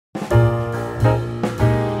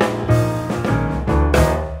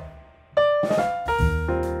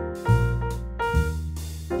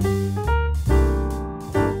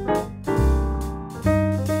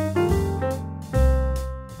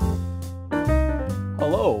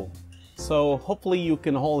hello. So hopefully you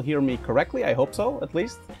can all hear me correctly. I hope so, at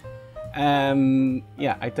least.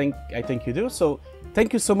 Yeah, I think you do. So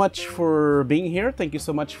thank you so much for being here. Thank you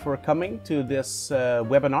so much for coming to this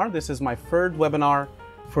webinar. This is my third webinar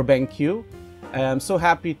for BenQ. I'm so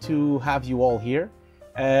happy to have you all here.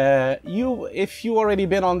 If you already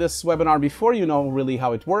been on this webinar before, you know really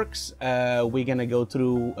how it works. We're gonna go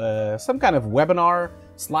through some kind of webinar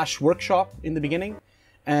 / workshop in the beginning,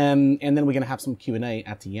 and then we're gonna have some Q&A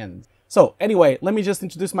at the end. So anyway, let me just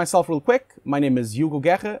introduce myself real quick. My name is Hugo,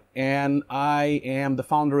 and I am the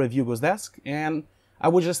founder of Hugo's Desk. And I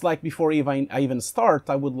would just like, before I even start,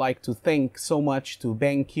 I would like to thank so much to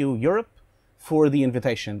BenQ Europe for the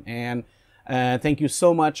invitation. And thank you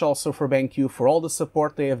so much also for BenQ for all the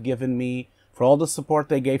support they have given me, for all the support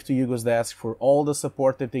they gave to Hugo's Desk, for all the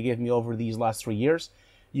support that they gave me over these last 3 years.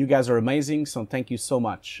 You guys are amazing, so thank you so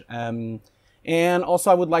much. And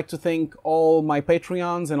also I would like to thank all my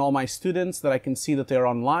Patreons and all my students that I can see that they're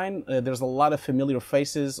online. There's a lot of familiar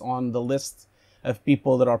faces on the list of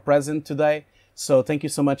people that are present today. So thank you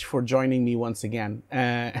so much for joining me once again.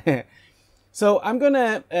 So I'm going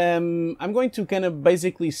to kind of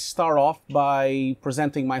basically start off by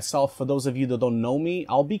presenting myself for those of you that don't know me.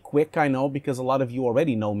 I'll be quick, I know, because a lot of you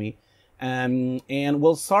already know me. And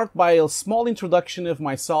we'll start by a small introduction of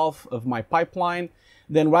myself, of my pipeline.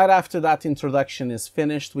 Then right after that introduction is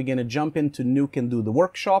finished, we're going to jump into Nuke and do the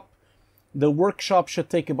workshop. The workshop should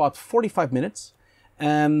take about 45 minutes.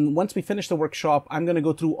 And once we finish the workshop, I'm going to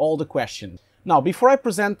go through all the questions. Now, before I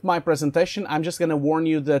present my presentation, I'm just going to warn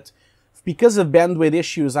you that because of bandwidth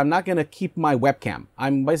issues, I'm not going to keep my webcam.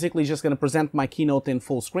 I'm basically just going to present my keynote in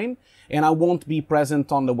full screen, and I won't be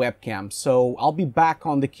present on the webcam. So I'll be back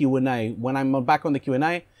on the Q&A. When I'm back on the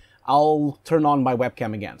Q&A, I'll turn on my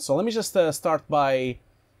webcam again. So let me just start by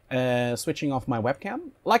switching off my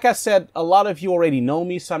webcam. Like I said, a lot of you already know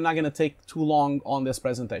me, so I'm not going to take too long on this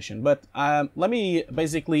presentation. But let me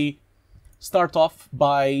basically start off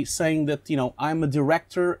by saying that, you know, I'm a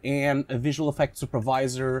director and a visual effects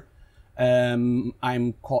supervisor. My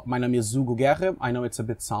name is Hugo. I know it's a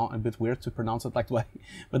bit weird to pronounce it like that,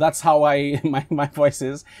 but that's how my voice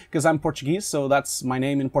is, because I'm Portuguese, so that's my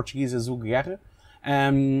name in Portuguese is Hugo.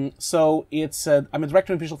 So I'm a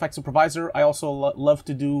director and visual effects supervisor. I also love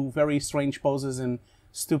to do very strange poses and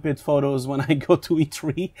stupid photos when I go to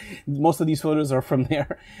E3. Most of these photos are from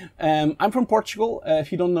there. I'm from Portugal.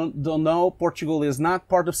 If you don't know, Portugal is not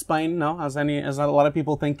part of Spain, no, as a lot of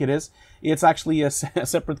people think it is. It's actually a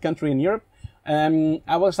separate country in Europe.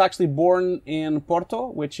 I was actually born in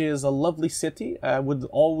Porto, which is a lovely city. I would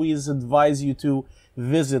always advise you to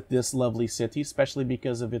visit this lovely city, especially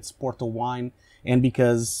because of its Porto wine and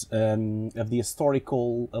because of the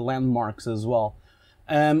historical landmarks as well.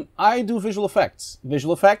 I do visual effects.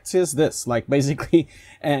 Visual effects is this, like basically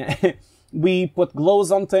we put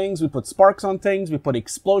glows on things, we put sparks on things, we put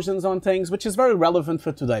explosions on things, which is very relevant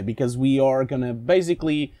for today because we are going to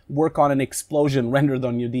basically work on an explosion rendered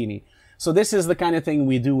on Houdini. So this is the kind of thing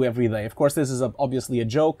we do every day. Of course, this is obviously a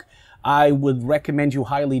joke. I would recommend you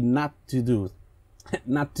highly not to do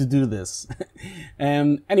this.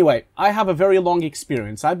 Anyway, I have a very long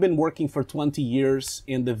experience. I've been working for 20 years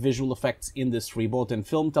in the visual effects industry, both in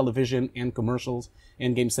film, television, and commercials,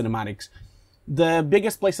 and game cinematics. The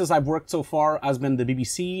biggest places I've worked so far has been the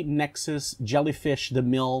BBC, Nexus, Jellyfish, The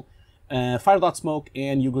Mill, Fire.Smoke,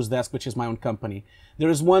 and Hugo's Desk, which is my own company. There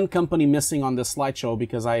is one company missing on this slideshow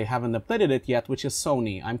because I haven't updated it yet, which is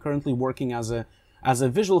Sony. I'm currently working as a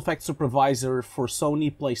visual effects supervisor for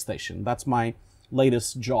Sony PlayStation. That's my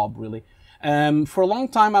latest job, really. For a long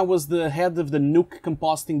time, I was the head of the Nuke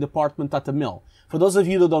compositing department at the mill. For those of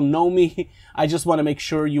you that don't know me, I just want to make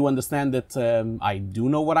sure you understand that I do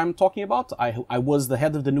know what I'm talking about. I was the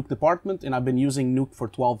head of the Nuke department, and I've been using Nuke for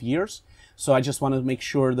 12 years. So I just want to make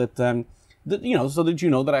sure that, so that you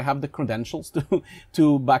know that I have the credentials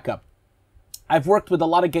to back up. I've worked with a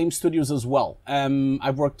lot of game studios as well.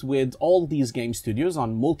 I've worked with all these game studios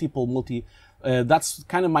on that's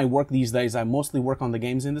kind of my work these days. I mostly work on the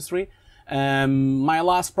games industry. My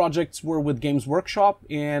last projects were with Games Workshop,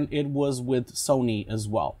 and it was with Sony as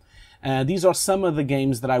well. These are some of the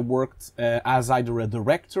games that I worked as either a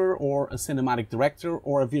director or a cinematic director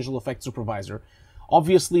or a visual effects supervisor.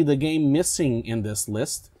 Obviously, the game missing in this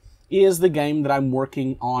list is the game that I'm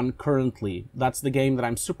working on currently. That's the game that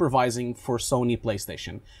I'm supervising for Sony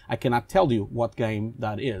PlayStation. I cannot tell you what game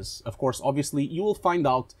that is. Of course, obviously, you will find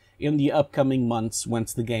out in the upcoming months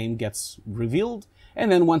once the game gets revealed and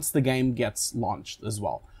then once the game gets launched as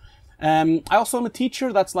well. I also am a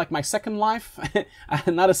teacher. That's like my second life.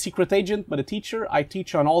 Not a secret agent, but a teacher. I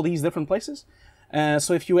teach on all these different places.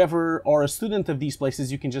 So if you ever are a student of these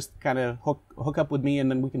places, you can just kind of hook up with me, and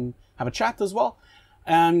then we can have a chat as well.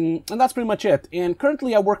 And that's pretty much it. And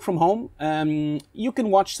currently I work from home. You can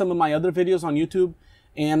watch some of my other videos on YouTube.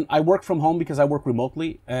 And I work from home because I work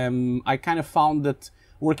remotely. I kind of found that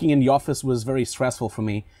working in the office was very stressful for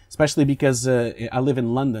me, especially because I live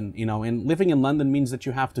in London, you know, and living in London means that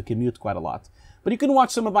you have to commute quite a lot. But you can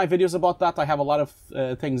watch some of my videos about that. I have a lot of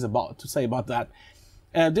things to say about that.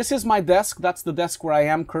 This is my desk. That's the desk where I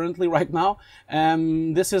am currently right now.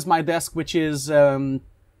 This is my desk, which is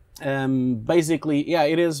basically, yeah,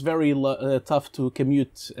 it is very tough to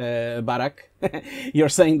commute, Barak. You're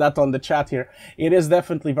saying that on the chat here. It is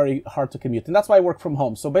definitely very hard to commute, and that's why I work from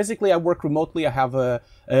home. So basically, I work remotely. I have a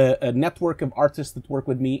network of artists that work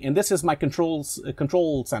with me, and this is my control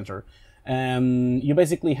center. You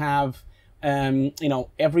basically have you know,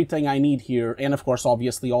 everything I need here, and of course,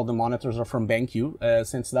 obviously, all the monitors are from BenQ,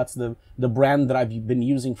 since that's the brand that I've been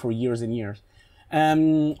using for years and years.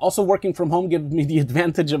 Also, working from home gives me the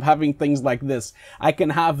advantage of having things like this. I can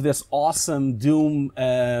have this awesome Doom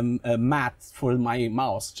mat for my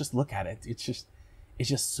mouse. Just look at it. It's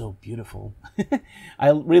just so beautiful. I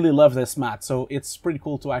really love this mat. So it's pretty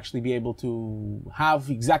cool to actually be able to have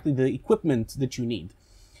exactly the equipment that you need.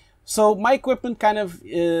 So my equipment kind of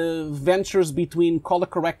ventures between color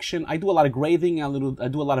correction. I do a lot of grading. I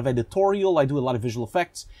do a lot of editorial. I do a lot of visual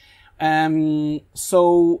effects.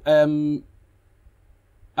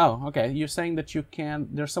 Oh, okay. You're saying that you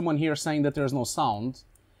can't... There's someone here saying that there's no sound.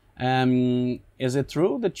 Is it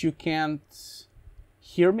true that you can't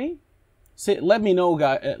hear me? See, let me know,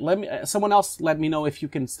 guys. Someone else let me know if you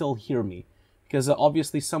can still hear me. Because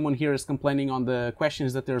obviously someone here is complaining on the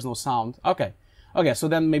questions that there's no sound. Okay. Okay, so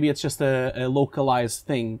then maybe it's just a localized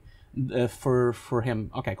thing for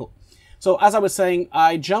him. Okay, cool. So as I was saying,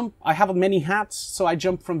 I have many hats, so I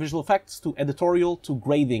jump from visual effects to editorial to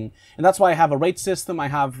grading. And that's why I have a rate system. I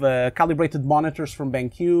have calibrated monitors from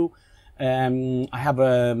BenQ. I have,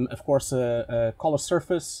 of course, a color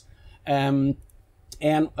surface. And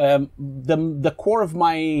the core of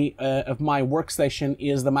my workstation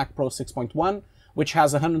is the Mac Pro 6.1, which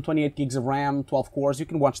has 128 gigs of RAM, 12 cores. You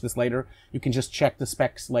can watch this later. You can just check the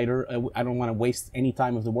specs later. I don't want to waste any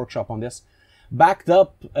time of the workshop on this.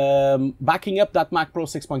 Backing up that Mac Pro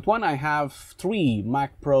 6.1, I have 3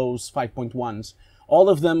 Mac Pros 5.1s. All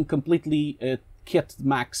of them completely kit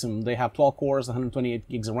maxim. They have 12 cores, 128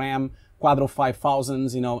 gigs of RAM, Quadro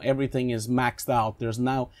 5000s, you know, everything is maxed out. There's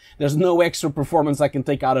no extra performance I can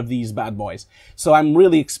take out of these bad boys. So I'm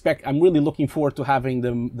really looking forward to having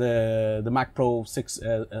the Mac Pro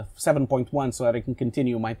 7.1 so that I can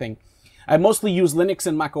continue my thing. I mostly use Linux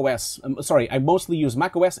and Mac OS. I mostly use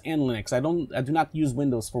Mac OS and Linux. I do not use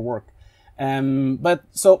Windows for work. But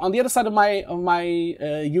so on the other side of my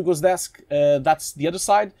Hugo's desk, that's the other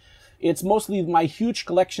side. It's mostly my huge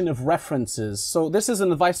collection of references. So this is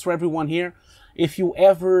an advice for everyone here. If you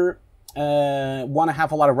ever want to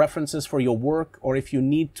have a lot of references for your work, or if you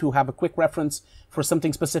need to have a quick reference for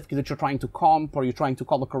something specific that you're trying to comp or you're trying to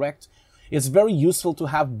color correct, it's very useful to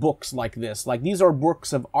have books like this. Like, these are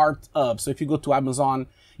books of art of. So if you go to Amazon,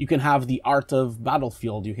 you can have the art of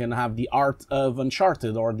Battlefield, you can have the art of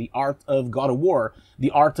Uncharted, or the art of God of War,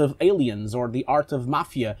 the art of Aliens, or the art of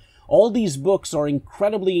Mafia. All these books are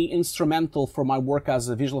incredibly instrumental for my work as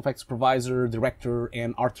a visual effects supervisor, director,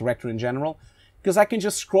 and art director in general, because I can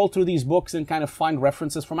just scroll through these books and kind of find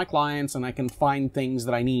references for my clients, and I can find things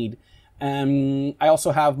that I need. I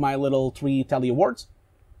also have my little 3 Telly Awards.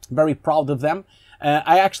 Very proud of them.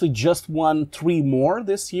 I actually just won 3 more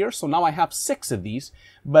this year, so now I have 6 of these,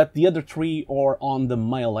 but the other 3 are on the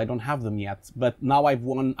mail. I don't have them yet, but now I've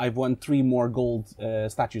won 3 more gold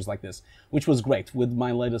statues like this, which was great with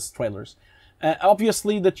my latest trailers.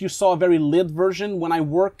 Obviously, that you saw a very lit version. When I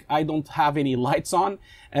work, I don't have any lights on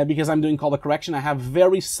because I'm doing color correction. I have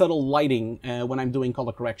very subtle lighting when I'm doing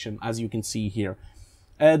color correction, as you can see here.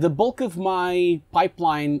 The bulk of my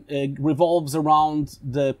pipeline revolves around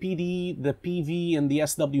the PD, the PV, and the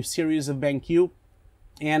SW series of BenQ.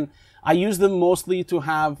 And I use them mostly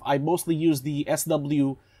I mostly use the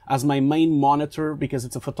SW as my main monitor because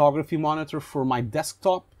it's a photography monitor for my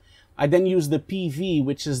desktop. I then use the PV,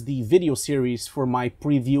 which is the video series, for my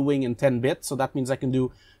previewing in 10-bit. So that means I can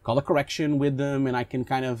do color correction with them, and I can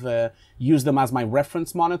kind of use them as my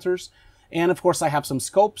reference monitors. And of course, I have some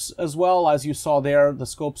scopes as well, as you saw there, the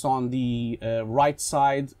scopes on the right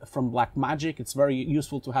side from Blackmagic. It's very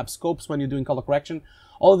useful to have scopes when you're doing color correction.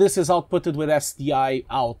 All of this is outputted with SDI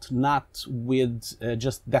out, not with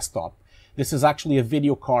just desktop. This is actually a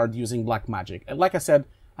video card using Blackmagic. Like I said,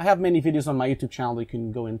 I have many videos on my YouTube channel. You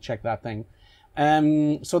can go and check that thing.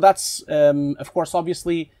 So that's, of course,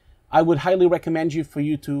 obviously, I would highly recommend for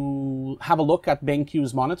you to have a look at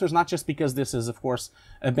BenQ's monitors, not just because this is, of course,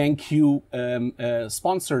 a BenQ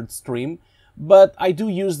sponsored stream, but I do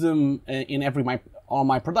use them in all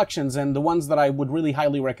my productions, and the ones that I would really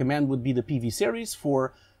highly recommend would be the PV series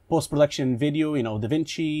for post-production video, you know,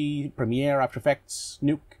 DaVinci, Premiere, After Effects,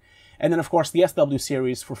 Nuke, and then, of course, the SW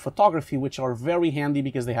series for photography, which are very handy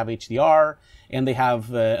because they have HDR, and they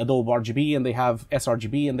have Adobe RGB, and they have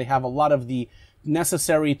sRGB, and they have a lot of the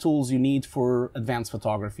necessary tools you need for advanced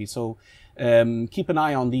photography. So keep an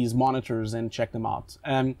eye on these monitors and check them out.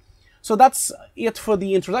 So that's it for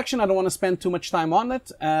the introduction. I don't want to spend too much time on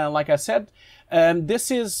it. Like I said, this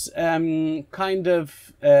is kind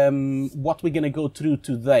of what we're going to go through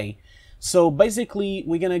today. So basically,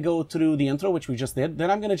 we're going to go through the intro, which we just did.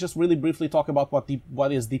 Then I'm going to just really briefly talk about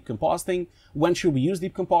what is deep compositing, when should we use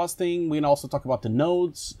deep compositing. We're going to also talk about the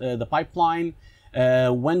nodes, the pipeline,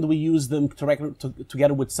 when do we use them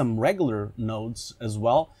together with some regular nodes as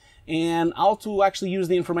well, and how to actually use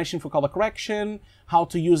the information for color correction, how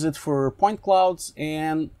to use it for point clouds,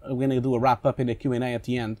 and we're going to do a wrap up in the Q&A at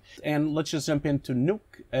the end. And let's just jump into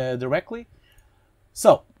Nuke directly.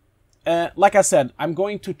 So, like I said, I'm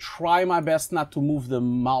going to try my best not to move the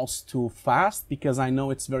mouse too fast because I know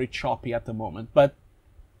it's very choppy at the moment. But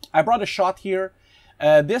I brought a shot here.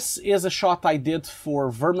 This is a shot I did for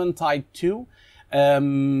Vermintide 2.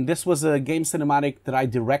 This was a game cinematic that I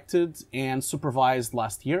directed and supervised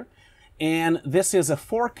last year. And this is a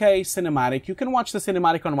 4K cinematic. You can watch the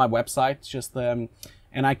cinematic on my website, just and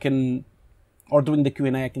I can, or during the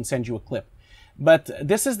Q&A, I can send you a clip. But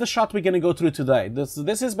this is the shot we're going to go through today.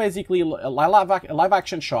 This is basically a live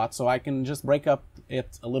action shot, so I can just break up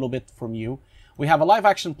it a little bit from you. We have a live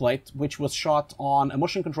action plate, which was shot on a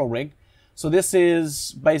motion control rig. So this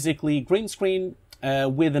is basically green screen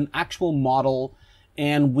with an actual model,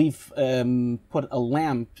 and we've put a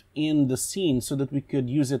lamp in the scene so that we could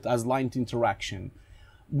use it as light interaction.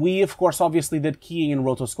 We, of course, obviously did keying and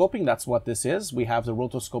rotoscoping. That's what this is. We have the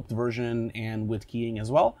rotoscoped version and with keying as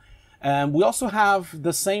well. We also have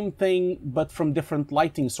the same thing, but from different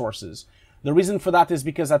lighting sources. The reason for that is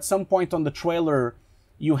because at some point on the trailer,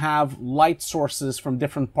 you have light sources from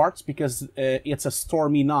different parts because it's a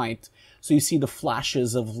stormy night. So you see the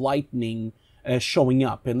flashes of lightning showing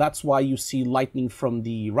up. And that's why you see lightning from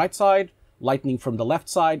the right side, lightning from the left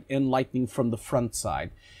side, and lightning from the front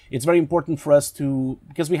side. It's very important for us to,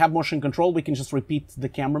 because we have motion control, we can just repeat the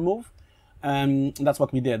camera move. That's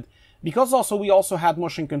what we did. Because we also had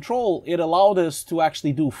motion control, it allowed us to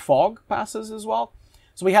actually do fog passes as well.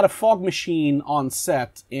 So we had a fog machine on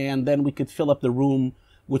set, and then we could fill up the room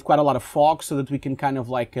with quite a lot of fog so that we can kind of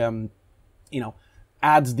like,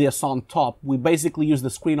 add this on top. We basically use the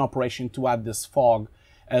screen operation to add this fog,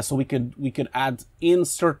 so we could add in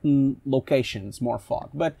certain locations more fog.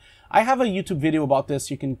 But I have a YouTube video about this.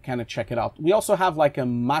 You can kind of check it out. We also have like a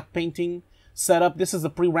matte painting setup. This is a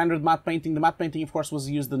pre-rendered matte painting. The matte painting, of course, was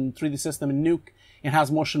used in 3D system in Nuke. It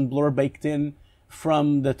has motion blur baked in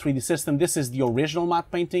from the 3D system. This is the original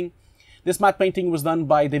matte painting. This matte painting was done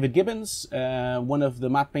by David Gibbons, one of the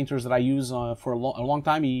matte painters that I use for a long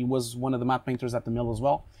time. He was one of the matte painters at the mill as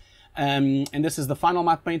well. And this is the final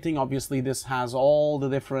matte painting. Obviously, this has all the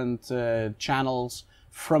different channels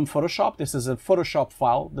from Photoshop. This is a Photoshop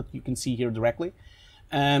file that you can see here directly.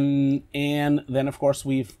 And then, of course,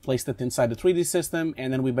 we've placed it inside the 3D system,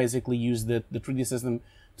 and then we basically use the 3D system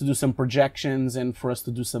to do some projections and for us to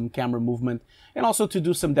do some camera movement, and also to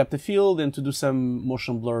do some depth of field and to do some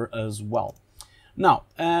motion blur as well. Now,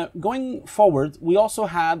 going forward, we also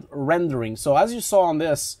had rendering. So as you saw on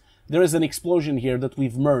this, there is an explosion here that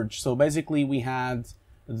we've merged. So basically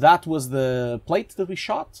that was the plate that we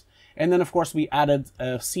shot, and then, of course, we added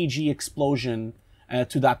a CG explosion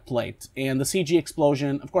to that plate. And the CG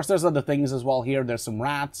explosion, of course, there's other things as well here. There's some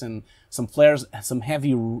rats and some flares, some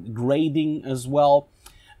heavy grading as well.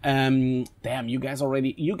 Damn, you guys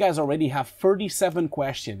already have 37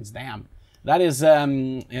 questions. Damn, that is,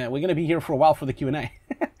 yeah, we're gonna be here for a while for the Q&A.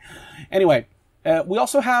 Anyway, we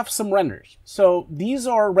also have some renders. So these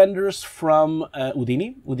are renders from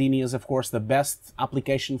Houdini. Houdini is, of course, the best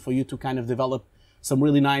application for you to kind of develop some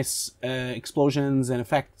really nice explosions and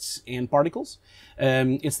effects and particles.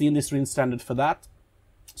 It's the industry standard for that.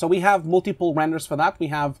 So we have multiple renders for that. We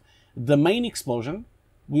have the main explosion.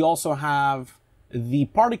 We also have the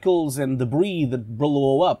particles and debris that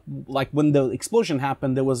blow up. Like when the explosion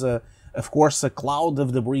happened, there was of course, a cloud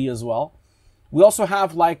of debris as well. We also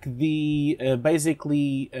have like the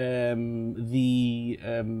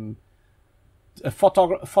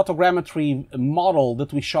photogrammetry model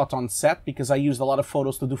that we shot on set, because I used a lot of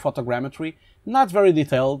photos to do photogrammetry. Not very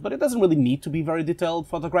detailed, but it doesn't really need to be very detailed.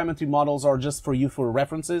 Photogrammetry models are just for you for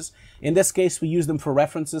references. In this case, we use them for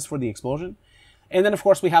references for the explosion. And then, of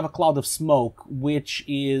course, we have a cloud of smoke, which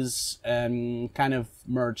is kind of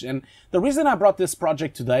merged. And the reason I brought this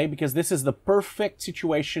project today, because this is the perfect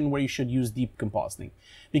situation where you should use deep compositing.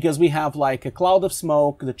 Because we have like a cloud of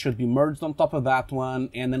smoke that should be merged on top of that one,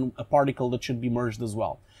 and then a particle that should be merged as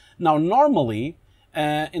well. Now, normally,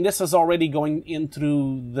 and this is already going in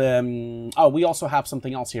through the... oh, we also have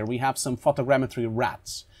something else here. We have some photogrammetry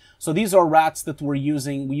rats. So these are rats that we're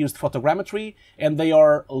using. We used photogrammetry, and they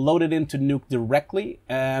are loaded into Nuke directly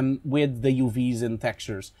with the UVs and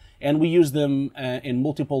textures. And we use them in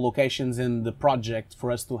multiple locations in the project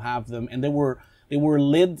for us to have them. And they were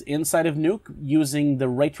lit inside of Nuke using the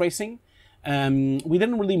ray tracing. We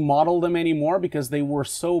didn't really model them anymore because they were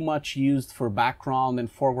so much used for background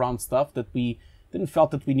and foreground stuff that we didn't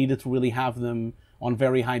felt that we needed to really have them on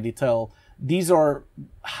very high detail. These are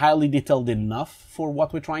highly detailed enough for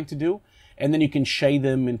what we're trying to do. And then you can shade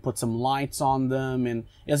them and put some lights on them. And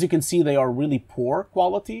as you can see, they are really poor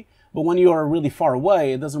quality. But when you are really far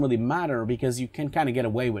away, it doesn't really matter because you can kind of get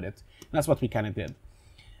away with it. And that's what we kind of did.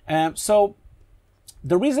 So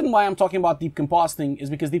the reason why I'm talking about deep compositing is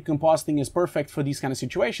because deep compositing is perfect for these kind of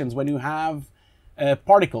situations when you have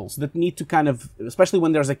particles that need to kind of, especially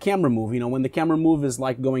when there's a camera move, you know, when the camera move is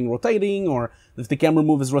like rotating, or if the camera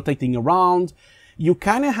move is rotating around, you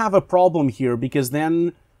kind of have a problem here, because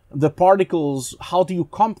then the particles, how do you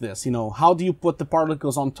comp this? You know, how do you put the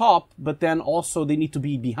particles on top, but then also they need to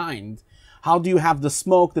be behind? How do you have the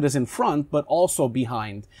smoke that is in front, but also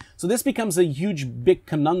behind? So this becomes a huge, big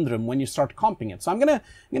conundrum when you start comping it. So I'm gonna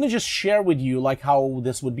just share with you like how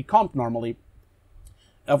this would be comped normally.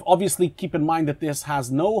 Obviously, keep in mind that this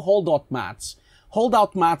has no holdout mats.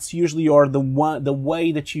 Holdout mats usually are the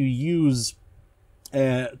way that you use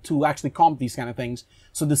to actually comp these kind of things.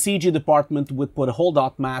 So the CG department would put a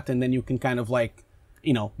holdout mat, and then you can kind of like,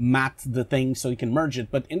 you know, mat the thing so you can merge it.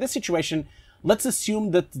 But in this situation, let's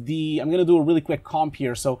assume that I'm going to do a really quick comp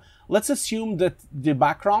here. So let's assume that the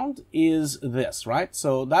background is this, right?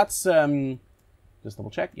 So that's, just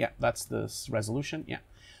double check. Yeah, that's this resolution. Yeah.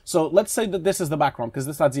 So let's say that this is the background, because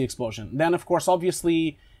this is the explosion. Then, of course,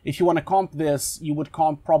 obviously, if you want to comp this, you would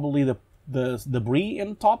comp probably the debris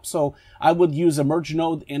in top. So I would use a merge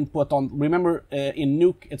node input on. Remember, in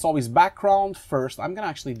Nuke, it's always background first. I'm going to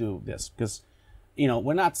actually do this because, you know,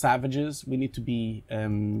 we're not savages. We need to be,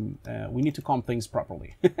 we need to comp things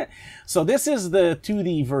properly. So this is the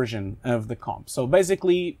 2D version of the comp. So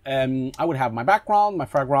basically, I would have my background, my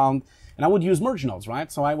foreground, and I would use merge nodes,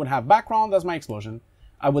 right? So I would have background as my explosion.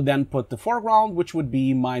 I would then put the foreground, which would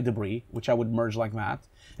be my debris, which I would merge like that.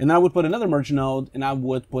 And then I would put another merge node, and I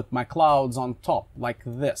would put my clouds on top, like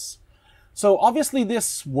this. So obviously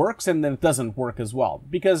this works, and then it doesn't work as well,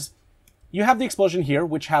 because you have the explosion here,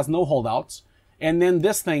 which has no holdouts. And then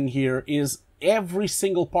this thing here is every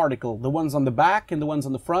single particle, the ones on the back, and the ones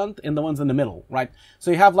on the front, and the ones in the middle, right?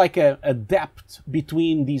 So you have like a depth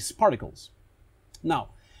between these particles. Now,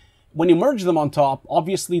 when you merge them on top,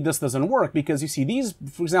 obviously this doesn't work, because you see these,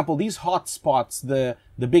 for example, these hot spots, the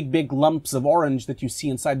big lumps of orange that you see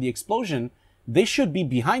inside the explosion, they should be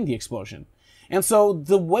behind the explosion. And so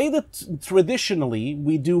the way that traditionally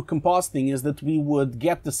we do compositing is that we would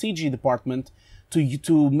get the CG department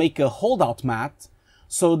to make a holdout mat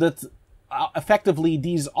so that effectively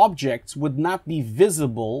these objects would not be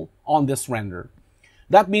visible on this render.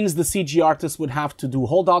 That means the CG artist would have to do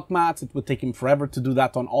holdout mats. It would take him forever to do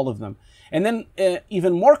that on all of them. And then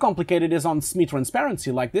even more complicated is on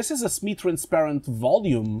semi-transparency. Like this is a semi-transparent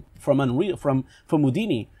volume from Unreal, from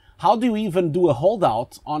Houdini. How do you even do a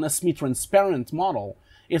holdout on a semi-transparent model?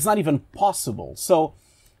 It's not even possible. So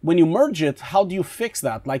when you merge it, how do you fix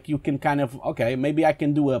that? Like you can kind of, okay, maybe I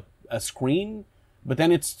can do a screen, but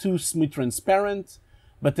then it's too semi-transparent.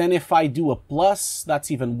 But then if I do a plus,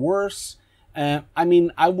 that's even worse. I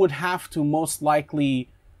mean, I would have to most likely,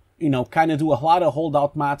 you know, kind of do a lot of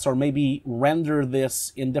holdout mats, or maybe render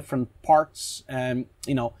this in different parts,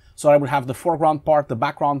 you know, so I would have the foreground part, the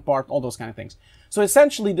background part, all those kind of things. So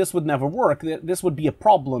essentially this would never work. This would be a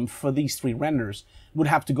problem for these three renders. Would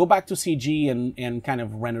have to go back to CG and kind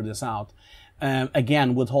of render this out,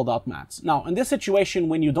 again, with holdout mats. Now, in this situation,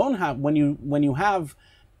 when you don't have, when you have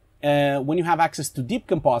access to deep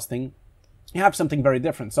compositing, you have something very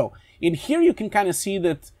different. So in here, you can kind of see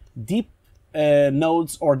that deep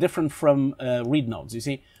nodes are different from read nodes. You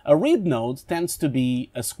see, a read node tends to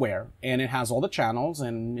be a square, and it has all the channels,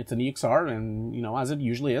 and it's an EXR, and you know, as it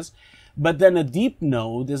usually is. But then a deep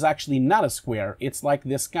node is actually not a square. It's like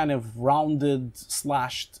this kind of rounded,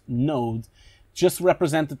 slashed node, just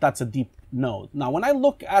represented that's a deep node. Now, when I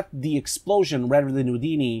look at the explosion rather than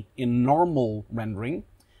Houdini in normal rendering,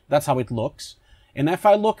 that's how it looks. And if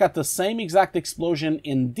I look at the same exact explosion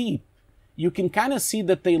in deep, you can kind of see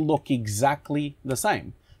that they look exactly the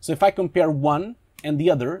same. So if I compare one and the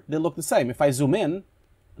other, they look the same. If I zoom in,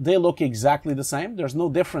 they look exactly the same. There's no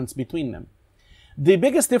difference between them. The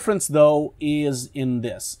biggest difference, though, is in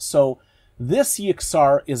this. So this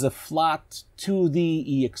EXR is a flat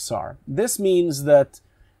 2D EXR. This means that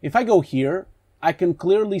if I go here, I can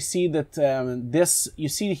clearly see that you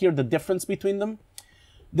see here the difference between them.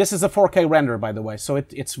 This is a 4K render, by the way, so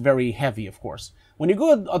it's very heavy, of course. When you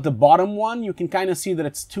go at the bottom one, you can kind of see that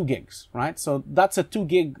it's 2 gigs, right? So that's a 2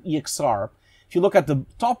 gig EXR. If you look at the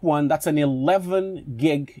top one, that's an 11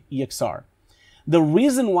 gig EXR. The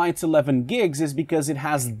reason why it's 11 gigs is because it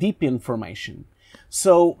has deep information.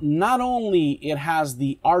 So not only it has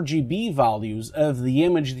the RGB values of the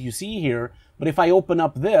image that you see here, but if I open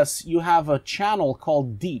up this, you have a channel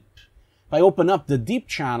called deep. If I open up the deep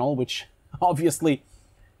channel, which obviously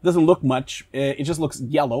doesn't look much, it just looks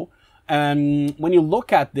yellow. And when you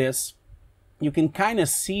look at this, you can kind of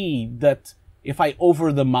see that if I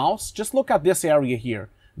hover the mouse, just look at this area here,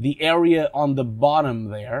 the area on the bottom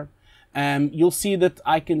there, you'll see that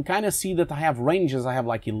I can kind of see that I have ranges. I have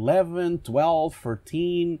like 11, 12,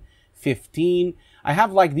 13, 15. I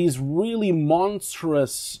have like these really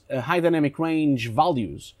monstrous high dynamic range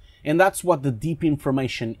values. And that's what the deep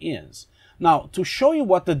information is. Now, to show you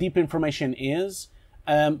what the deep information is,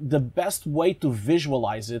 the best way to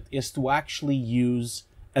visualize it is to actually use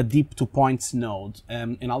a deep to points node.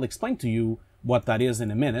 And I'll explain to you what that is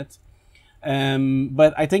in a minute.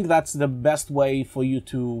 But I think that's the best way for you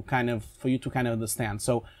to kind of understand.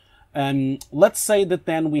 So let's say that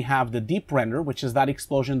then we have the deep render, which is that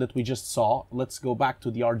explosion that we just saw. Let's go back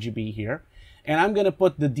to the RGB here. And I'm going to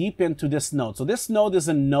put the deep into this node. So this node is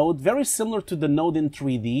a node very similar to the node in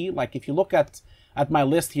 3D. Like if you look at my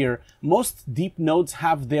list here, most deep nodes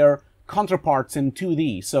have their counterparts in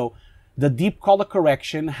 2D. So the deep color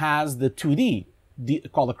correction has the 2D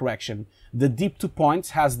color correction. The deep to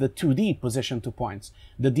points has the 2D position to points.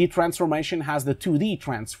 The deep transformation has the 2D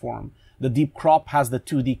transform. The deep crop has the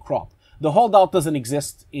 2D crop. The holdout doesn't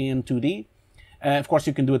exist in 2D. Of course,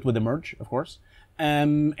 you can do it with the merge, of course.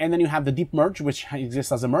 And then you have the deep merge, which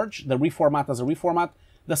exists as a merge. The reformat as a reformat.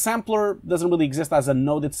 The sampler doesn't really exist as a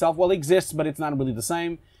node itself. Well, it exists, but it's not really the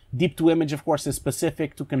same. Deep to image, of course, is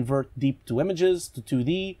specific to convert deep to images, to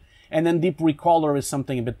 2D. And then deep recolor is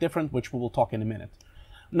something a bit different, which we will talk in a minute.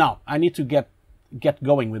 Now, I need to get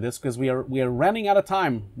going with this because we are running out of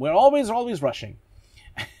time. We're always rushing.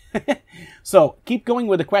 So keep going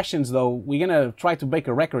with the questions, though. We're gonna try to break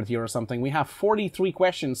a record here or something. We have 43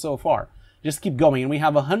 questions so far. Just keep going, and we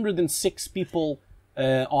have 106 people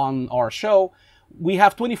on our show. We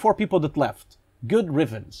have 24 people that left. Good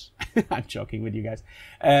ribbons. I'm joking with you guys.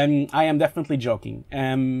 I am definitely joking.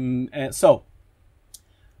 So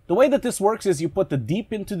the way that this works is you put the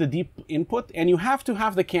deep into the deep input, and you have to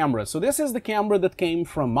have the camera. So this is the camera that came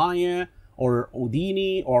from Maya or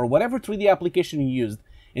Houdini or whatever 3D application you used.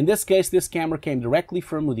 In this case, this camera came directly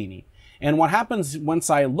from Houdini. And what happens once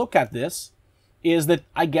I look at this is that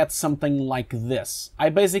I get something like this. I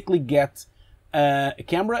basically get a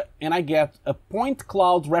camera and I get a point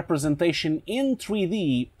cloud representation in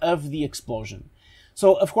 3D of the explosion.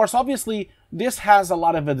 So, of course, obviously, this has a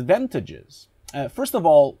lot of advantages. First of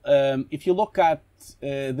all, if you look at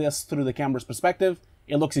this through the camera's perspective,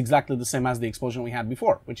 it looks exactly the same as the explosion we had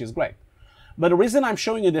before, which is great. But the reason I'm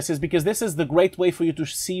showing you this is because this is the great way for you to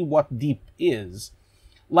see what deep is.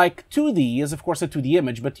 Like 2D is, of course, a 2D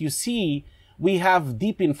image, but you see we have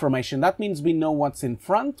deep information. That means we know what's in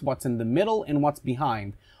front, what's in the middle, and what's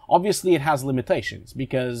behind. Obviously, it has limitations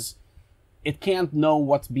because it can't know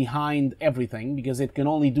what's behind everything because it can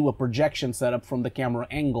only do a projection setup from the camera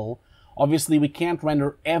angle. Obviously, we can't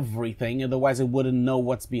render everything, otherwise it wouldn't know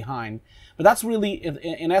what's behind. But that's really,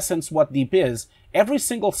 in essence, what deep is. Every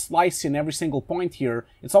single slice in every single point here,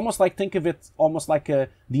 it's almost like, think of it almost like the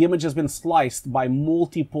image has been sliced by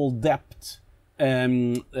multiple depth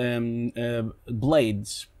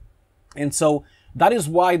blades. And so that is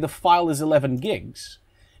why the file is 11 gigs.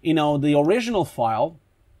 You know, the original file,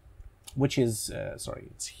 which is, sorry,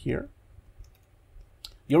 it's here.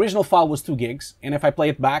 The original file was 2 gigs, and if I play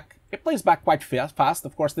it back, it plays back quite fast.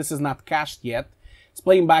 Of course, this is not cached yet. It's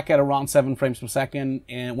playing back at around 7 frames per second,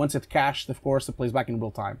 and once it's cached, of course, it plays back in real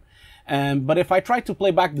time. But if I try to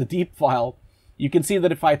play back the deep file, you can see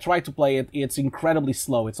that if I try to play it, it's incredibly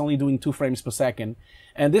slow. It's only doing 2 frames per second.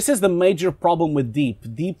 And this is the major problem with Deep.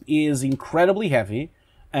 Deep is incredibly heavy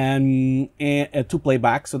to play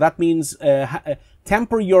back. So that means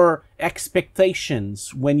temper your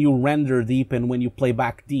expectations when you render Deep and when you play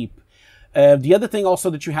back Deep. The other thing also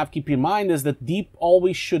that you have to keep in mind is that Deep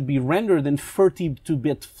always should be rendered in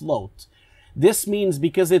 32-bit float. This means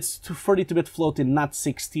because it's 32-bit float and not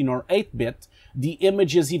 16 or 8-bit, the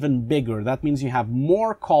image is even bigger. That means you have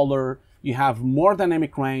more color, you have more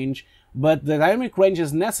dynamic range, but the dynamic range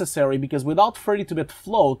is necessary because without 32-bit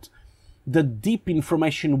float, the deep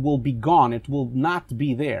information will be gone. It will not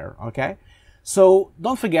be there, okay? So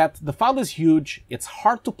don't forget, the file is huge, it's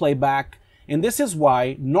hard to play back, and this is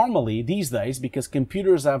why normally these days, because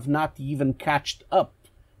computers have not even catched up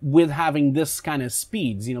with having this kind of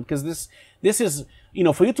speeds, you know, because this is, you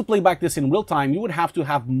know, for you to play back this in real time, you would have to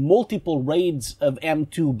have multiple raids of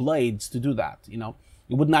M2 blades to do that, you know.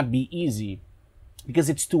 It would not be easy because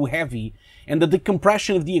it's too heavy, and the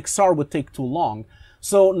decompression of the XR would take too long.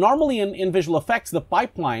 So normally in visual effects, the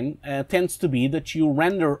pipeline tends to be that you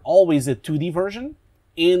render always a 2D version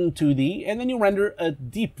in 2D, and then you render a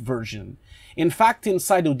deep version. In fact,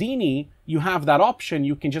 inside Houdini, you have that option.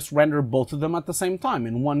 You can just render both of them at the same time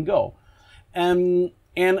in one go. And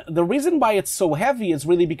the reason why it's so heavy is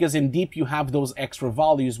really because in Deep you have those extra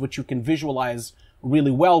values which you can visualize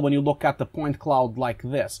really well when you look at the point cloud like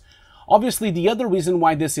this. Obviously, the other reason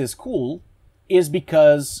why this is cool is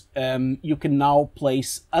because you can now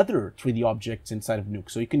place other 3D objects inside of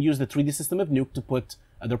Nuke. So you can use the 3D system of Nuke to put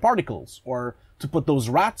other particles, or to put those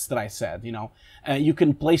rats that I said, you know. You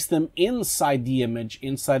can place them inside the image,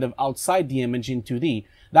 outside the image in 2D.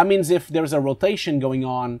 That means if there's a rotation going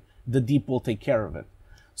on, the Deep will take care of it.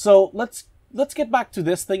 So let's get back to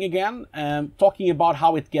this thing again, talking about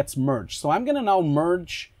how it gets merged. So I'm going to now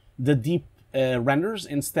merge the Deep renders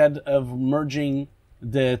instead of merging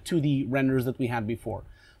the 2D renders that we had before.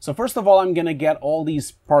 So first of all, I'm going to get all these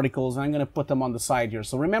particles and I'm going to put them on the side here.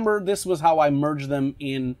 So remember, this was how I merged them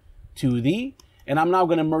in 2D, and I'm now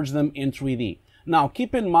going to merge them in 3D. Now,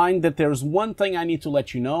 keep in mind that there's one thing I need to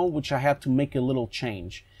let you know, which I had to make a little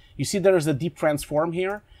change. You see there's a deep transform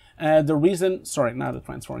here. The reason, sorry, not a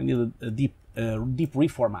transform, I need a deep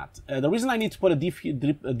reformat. The reason I need to put a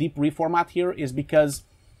deep reformat here is because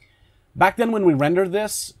back then when we rendered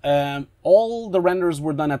this, all the renders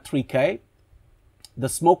were done at 3K. The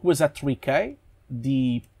smoke was at 3K.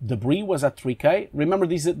 The debris was at 3K. Remember,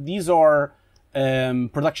 these are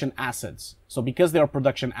production assets. So because they are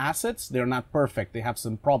production assets, they're not perfect. They have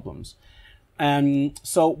some problems.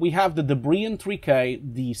 So we have the debris in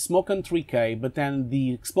 3K, the smoke in 3K, but then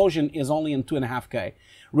the explosion is only in 2.5K.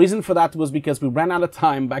 Reason for that was because we ran out of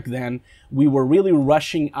time back then. We were really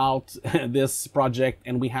rushing out this project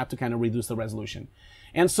and we had to kind of reduce the resolution.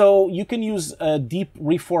 And so you can use a deep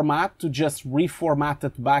reformat to just reformat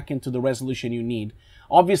it back into the resolution you need.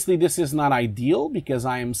 Obviously, this is not ideal because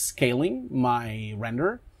I am scaling my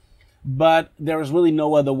render, but there is really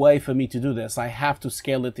no other way for me to do this. I have to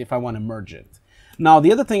scale it if I want to merge it. Now,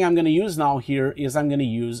 the other thing I'm going to use now here is I'm going to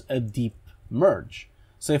use a deep merge.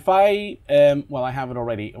 So if I, well, I have it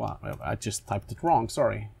already. Well, I just typed it wrong,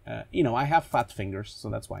 sorry. You know, I have fat fingers, so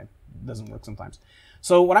that's why it doesn't work sometimes.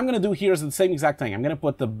 So what I'm going to do here is the same exact thing. I'm going to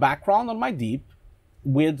put the background on my deep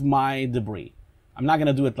with my debris. I'm not going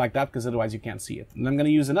to do it like that because otherwise you can't see it. And I'm going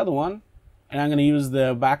to use another one, and I'm going to use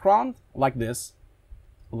the background like this,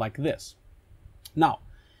 like this. Now,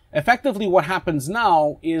 effectively what happens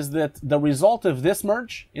now is that the result of this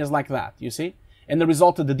merge is like that, you see? And the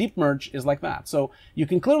result of the deep merge is like that. So you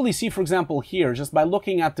can clearly see, for example, here, just by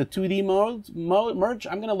looking at the 2D merge,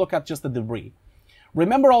 I'm going to look at just the debris.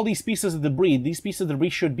 Remember all these pieces of debris. These pieces of debris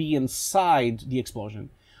should be inside the explosion.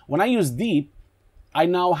 When I use deep, I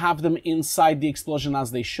now have them inside the explosion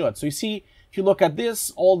as they should. So you see, if you look at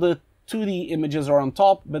this, all the 2D images are on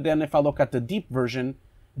top, but then if I look at the deep version,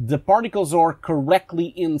 the particles are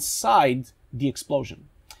correctly inside the explosion.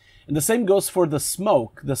 And the same goes for the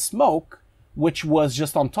smoke. The smoke, which was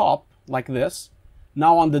just on top, like this,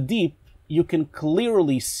 now on the deep, you can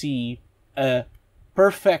clearly see a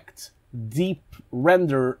perfect deep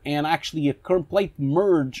render and actually a complete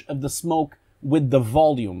merge of the smoke with the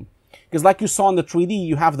volume. Because like you saw in the 3D,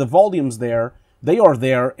 you have the volumes there, they are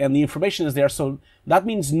there, and the information is there. So that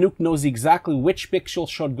means Nuke knows exactly which pixel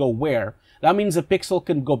should go where. That means a pixel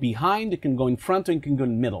can go behind, it can go in front, and it can go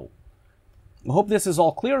in the middle. I hope this is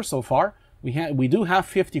all clear so far. We do have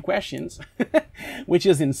 50 questions, which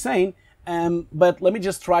is insane. But let me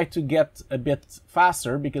just try to get a bit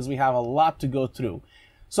faster because we have a lot to go through.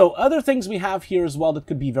 So other things we have here as well that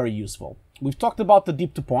could be very useful. we've talked about the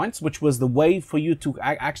deep to points, which was the way for you to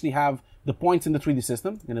actually have the points in the 3D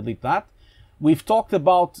system. I'm going to delete that. We've talked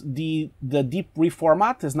about the deep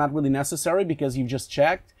reformat is not really necessary because you've just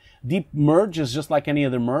checked. Deep merge is just like any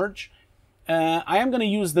other merge. I am going to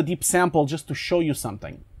use the deep sample just to show you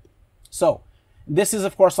something. So this is,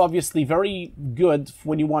 of course, obviously very good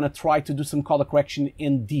when you want to try to do some color correction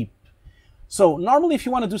in deep. So normally if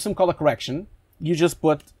you want to do some color correction, you just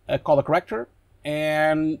put a color corrector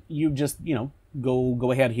and you just, you know,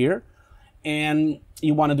 go ahead here. And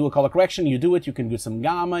you want to do a color correction, you do it, you can do some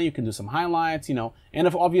gamma, you can do some highlights, you know, and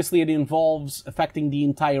if obviously it involves affecting the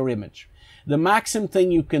entire image. The maximum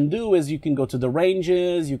thing you can do is you can go to the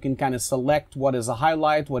ranges, you can kind of select what is a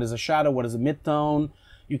highlight, what is a shadow, what is a midtone.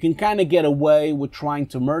 You can kind of get away with trying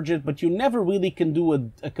to merge it, but you never really can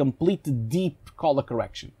do a complete deep color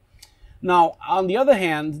correction. Now, on the other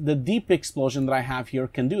hand, the deep explosion that I have here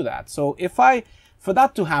can do that. So if for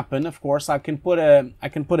that to happen, of course, I can put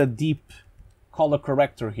a deep color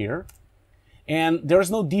corrector here, and there's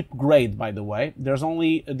no deep grade, by the way. There's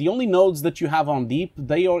the only nodes that you have on deep,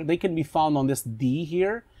 they can be found on this D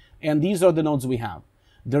here, and these are the nodes we have.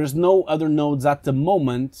 There's no other nodes at the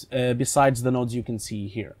moment besides the nodes you can see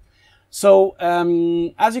here. So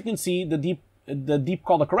as you can see, the deep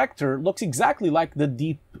color corrector looks exactly like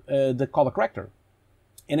the color corrector,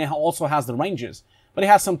 and it also has the ranges. But it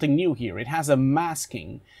has something new here. It has a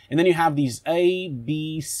masking. And then you have these A,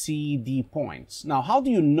 B, C, D points. Now, how do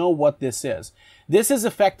you know what this is? This is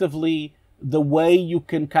effectively the way you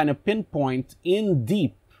can kind of pinpoint in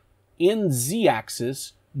deep, in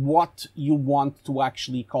Z-axis, what you want to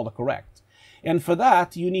actually color correct. And for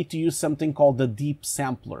that, you need to use something called the deep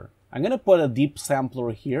sampler. I'm going to put a deep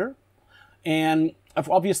sampler here. And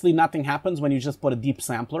obviously nothing happens when you just put a deep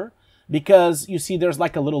sampler, because you see there's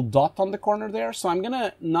like a little dot on the corner there. So I'm going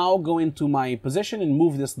to now go into my position and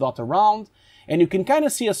move this dot around. And you can kind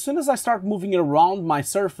of see as soon as I start moving it around my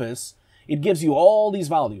surface, it gives you all these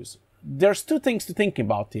values. There's two things to think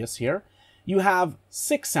about this here. You have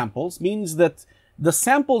 6 samples, means that the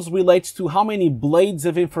samples relates to how many blades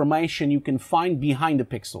of information you can find behind a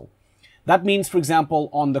pixel. That means, for example,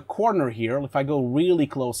 on the corner here, if I go really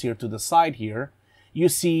close here to the side here, you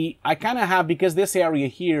see, I kind of have, because this area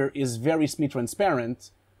here is very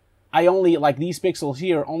semi-transparent, I only, like these pixels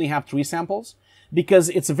here, only have 3 samples, because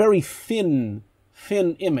it's a very thin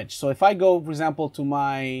image. So if I go, for example, to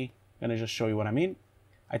my, I'm going to just show you what I mean.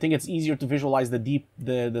 I think it's easier to visualize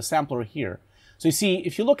the sampler here. So you see,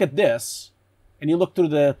 if you look at this, and you look through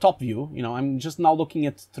the top view, you know, I'm just now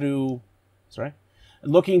looking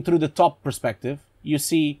looking through the top perspective, you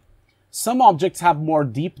see, some objects have more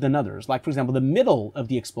deep than others. Like, for example, the middle of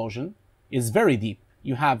the explosion is very deep.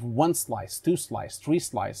 You have 1 slice, 2 slice, 3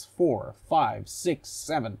 slice, 4, 5, 6,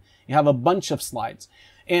 7. You have a bunch of slides.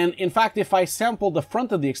 And in fact, if I sample the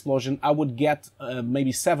front of the explosion, I would get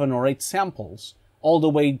maybe 7 or 8 samples all the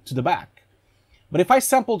way to the back. But if I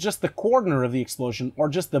sample just the corner of the explosion or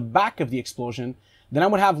just the back of the explosion, then I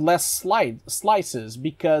would have less slices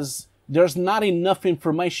because there's not enough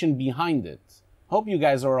information behind it. Hope you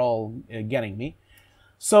guys are all getting me.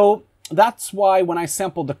 So that's why when I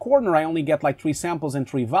sample the corner, I only get like 3 samples and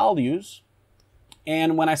 3 values.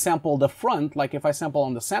 And when I sample the front, like if I sample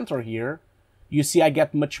on the center here, you see I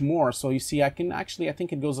get much more. So you see I can actually, I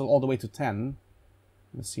think it goes all the way to 10.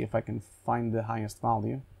 Let's see if I can find the highest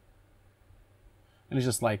value. And it's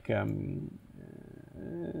just like, it's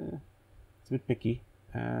a bit picky,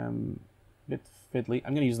 bit fiddly.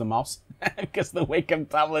 I'm going to use the mouse because the Wacom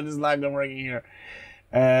tablet is not going to work here.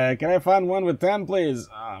 Can I find one with 10, please?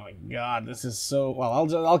 Oh my God, this is so, well,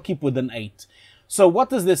 I'll keep with an 8. So what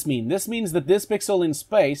does this mean? This means that this pixel in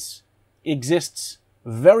space exists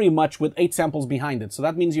very much with 8 samples behind it. So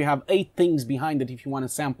that means you have 8 things behind it if you want to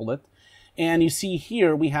sample it. And you see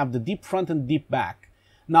here we have the deep front and deep back.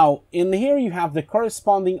 Now, in here you have the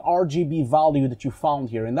corresponding RGB value that you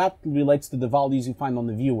found here, and that relates to the values you find on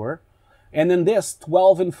the viewer. And then this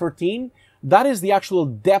 12 and 13, that is the actual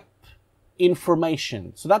depth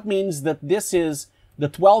information. So that means that this is the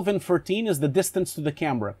 12 and 13 is the distance to the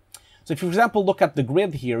camera. So if you, for example, look at the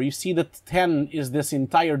grid here, you see that 10 is this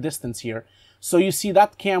entire distance here. So you see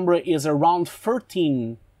that camera is around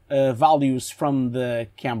 13 values from the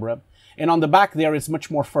camera. And on the back there, it's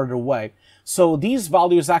much more further away. So these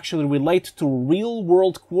values actually relate to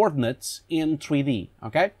real-world coordinates in 3D,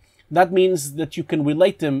 okay? That means that you can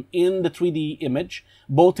relate them in the 3D image,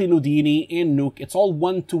 both in Houdini, in Nuke. It's all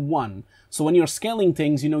 1-to-1. So when you're scaling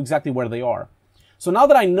things, you know exactly where they are. So now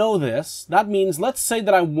that I know this, that means, let's say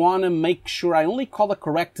that I want to make sure I only color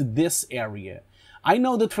correct this area. I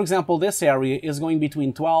know that, for example, this area is going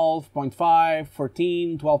between 12.5,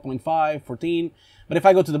 14, 12.5, 14. But if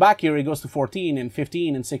I go to the back here, it goes to 14 and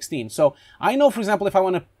 15 and 16. So I know, for example, if I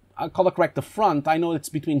want to color correct the front, I know it's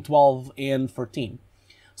between 12 and 14.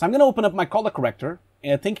 So I'm going to open up my color corrector,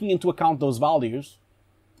 taking into account those values.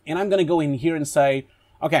 And I'm going to go in here and say,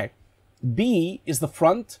 okay, B is the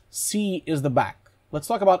front, C is the back. Let's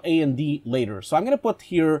talk about A and D later. So I'm going to put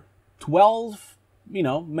here 12,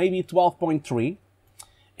 maybe 12.3.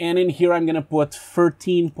 And in here, I'm going to put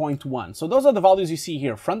 13.1. So those are the values you see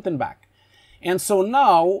here, front and back. And so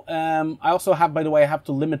now, I also have, by the way, I have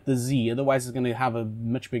to limit the Z, otherwise it's going to have a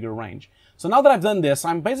much bigger range. So now that I've done this,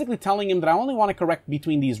 I'm basically telling him that I only want to correct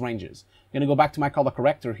between these ranges. I'm going to go back to my color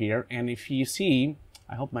corrector here, and if you see,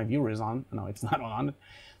 I hope my viewer is on. No, it's not on.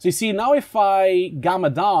 So you see, now if I gamma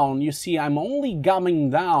down, you see I'm only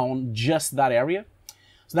gamming down just that area.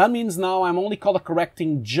 So that means now I'm only color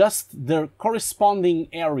correcting just the corresponding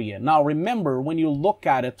area. Now remember, when you look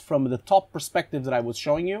at it from the top perspective that I was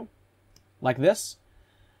showing you, like this.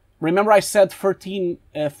 Remember I said 12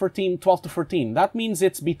 to 13. That means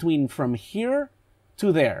it's between from here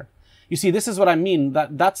to there. You see, this is what I mean.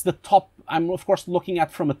 That's the top. I'm, of course, looking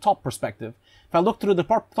at from a top perspective. If I look through the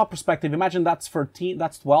top perspective, imagine that's 13,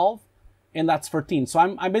 that's 12, and that's 13. So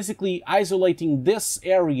I'm basically isolating this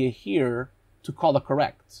area here to color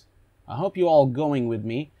correct. I hope you all going with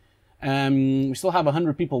me. We still have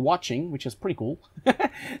 100 people watching, which is pretty cool.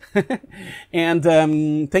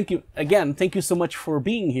 And thank you again. Thank you so much for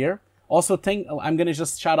being here. Also, I'm going to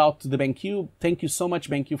just shout out to the BenQ. Thank you so much,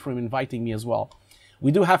 BenQ, for inviting me as well.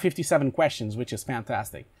 We do have 57 questions, which is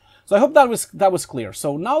fantastic. So I hope that was clear.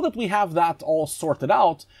 So now that we have that all sorted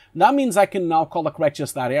out, that means I can now color correct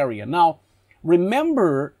just that area. Now,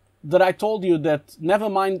 remember that I told you that never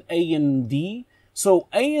mind A and D. So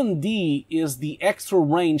A and D is the extra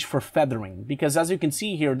range for feathering, because as you can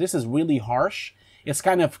see here, this is really harsh. It's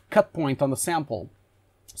kind of cut point on the sample.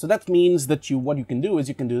 So that means that what you can do is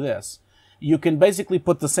you can do this. You can basically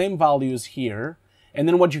put the same values here, and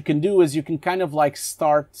then what you can do is you can kind of like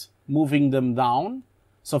start moving them down.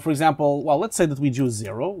 So for example, well, let's say that we do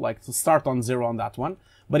 0, like to start on 0 on that one.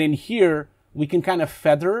 But in here, we can kind of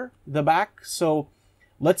feather the back. So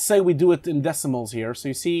let's say we do it in decimals here. So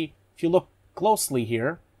you see, if you look closely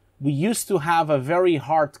here, we used to have a very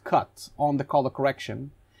hard cut on the color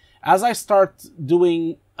correction. As I start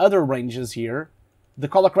doing other ranges here, the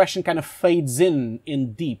color correction kind of fades in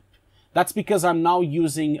deep. That's because I'm now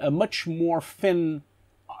using a much more thin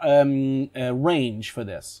range for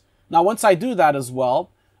this. Now, once I do that as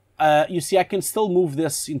well, you see I can still move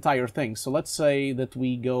this entire thing. So let's say that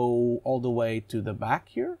we go all the way to the back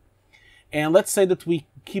here. And let's say that we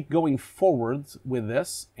keep going forward with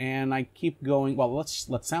this, and I keep going, well, let's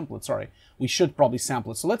sample it, sorry. We should probably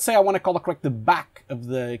sample it. So let's say I want to color correct the back of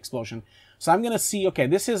the explosion. So I'm going to see, okay,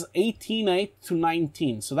 this is 18.8 to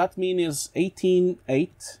 19. So that means is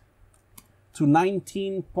 18.8 to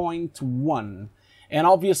 19.1. And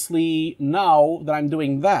obviously, now that I'm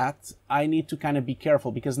doing that, I need to kind of be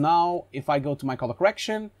careful, because now if I go to my color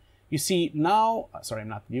correction, you see now, sorry, I'm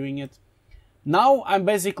not viewing it. Now I'm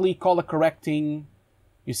basically color correcting,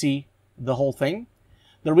 you see, the whole thing.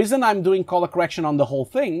 The reason I'm doing color correction on the whole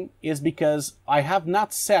thing is because I have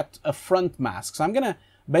not set a front mask. So I'm going to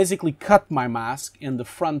basically cut my mask in the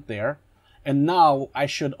front there. And now I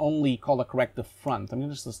should only color correct the front. I'm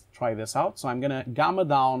going to just try this out. So I'm going to gamma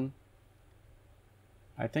down.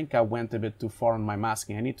 I think I went a bit too far on my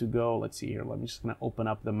masking. I need to go, let's see here. Let me just going to open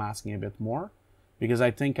up the masking a bit more, because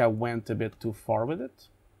I think I went a bit too far with it.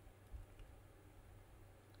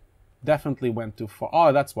 Definitely went too far.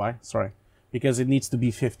 Oh, that's why. Sorry. Because it needs to be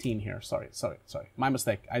 15 here. Sorry. My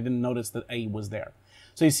mistake. I didn't notice that A was there.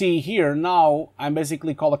 So you see here, now I'm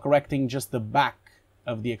basically color correcting just the back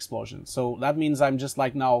of the explosion. So that means I'm just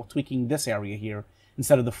like now tweaking this area here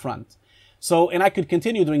instead of the front. So, and I could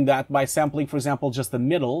continue doing that by sampling, for example, just the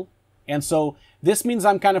middle. And so this means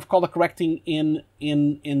I'm kind of color correcting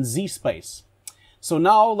in Z space. So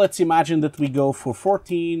now let's imagine that we go for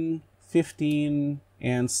 14, 15,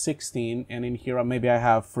 and 16, and in here maybe I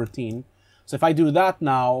have 13. So if I do that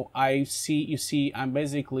now, you see I'm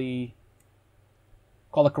basically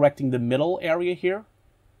color correcting the middle area here.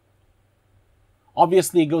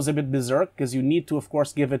 Obviously it goes a bit berserk, because you need to, of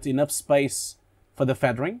course, give it enough space for the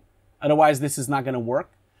feathering. Otherwise this is not going to work.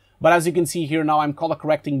 But as you can see here, now I'm color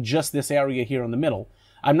correcting just this area here in the middle.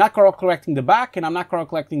 I'm not color correcting the back, and I'm not color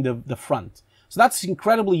correcting the front. So that's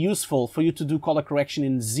incredibly useful for you to do color correction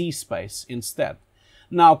in Z space instead.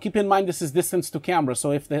 Now, keep in mind this is distance to camera,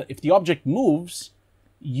 so if the object moves,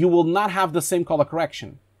 you will not have the same color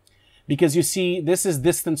correction. because you see this is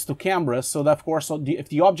distance to camera, so that of course if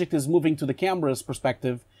the object is moving to the camera's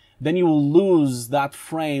perspective, then you will lose that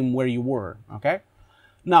frame where you were, okay?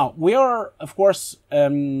 Now, we are, of course,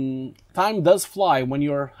 time does fly when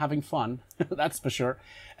you're having fun, that's for sure.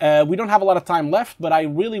 We don't have a lot of time left, but I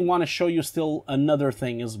really want to show you still another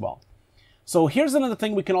thing as well. So here's another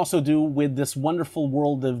thing we can also do with this wonderful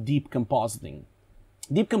world of deep compositing.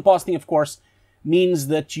 Deep compositing, of course, means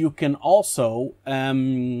that you can also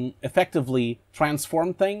effectively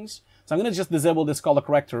transform things. So I'm going to just disable this color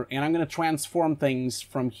corrector, and I'm going to transform things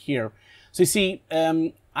from here. So you see,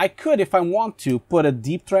 I could, if I want to, put a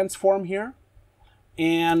deep transform here.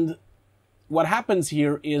 And what happens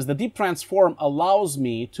here is the deep transform allows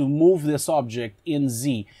me to move this object in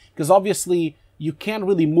Z. Because obviously, you can't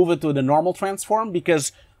really move it to the normal transform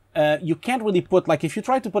because you can't really put, like if you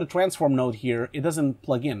try to put a transform node here, it doesn't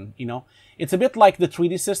plug in, you know. It's a bit like the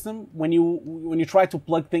 3D system. When you try to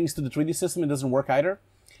plug things to the 3D system, it doesn't work either.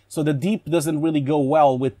 So the deep doesn't really go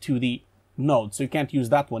well with 2D nodes. So you can't use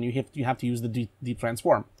that one. You have to use the deep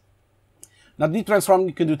transform. Now deep transform,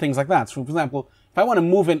 you can do things like that. So for example, if I want to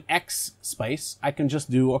move in X space, I can just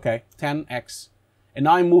do, okay, 10X. And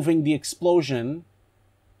now I'm moving the explosion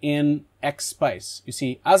in X space. You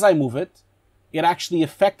see, as I move it, it actually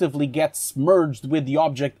effectively gets merged with the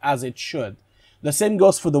object as it should. The same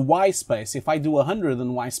goes for the Y space. If I do 100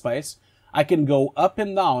 in Y space, I can go up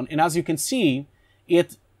and down. And as you can see,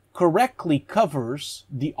 it correctly covers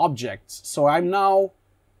the objects. So I'm now,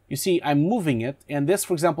 you see, I'm moving it. And this,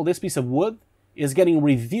 for example, this piece of wood is getting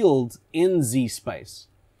revealed in Z space.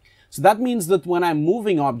 So that means that when I'm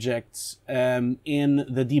moving objects in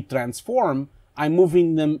the deep transform, I'm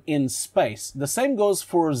moving them in space. The same goes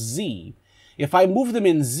for Z. If I move them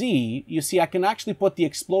in Z, you see I can actually put the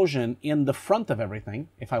explosion in the front of everything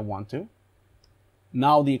if I want to.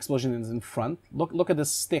 Now the explosion is in front. Look at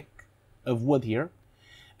this stick of wood here.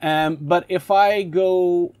 But if I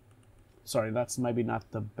go... Sorry, that's maybe not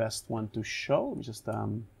the best one to show. Let me just...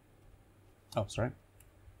 Oh, sorry.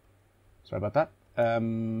 Sorry about that.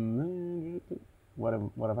 What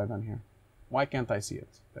have I done here? Why can't I see it?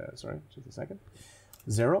 Sorry, just a second.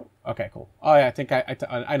 0? Okay, cool. Oh yeah, I think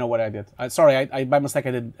I know what I did. Sorry, I by mistake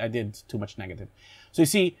I did too much negative. So you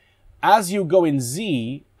see, as you go in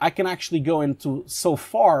Z, I can actually go into so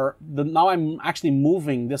far that now I'm actually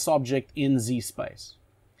moving this object in Z space.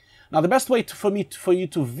 Now the best way for you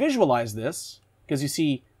to visualize this, because you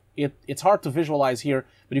see it's hard to visualize here,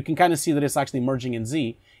 but you can kind of see that it's actually merging in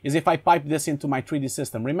Z, is if I pipe this into my 3D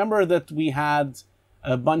system. Remember that we had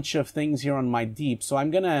a bunch of things here on my deep, so I'm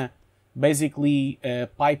gonna basically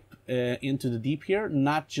pipe into the deep here,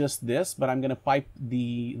 not just this, but I'm gonna pipe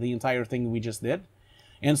the entire thing we just did.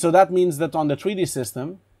 And so that means that on the 3D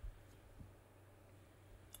system,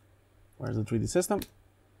 where's the 3D system?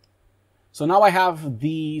 So now I have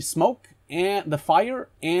the smoke and the fire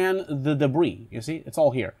and the debris. You see, it's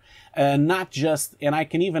all here. Not just, and I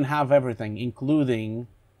can even have everything, including,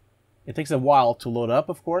 it takes a while to load up,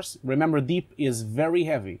 of course. Remember, deep is very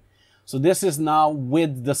heavy. So this is now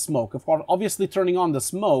with the smoke. Of course, obviously turning on the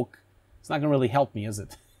smoke, it's not gonna really help me, is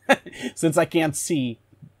it? Since I can't see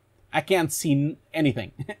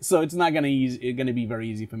anything. So it's not gonna be very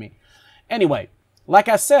easy for me. Anyway, like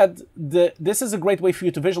I said, this is a great way for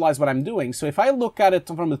you to visualize what I'm doing. So if I look at it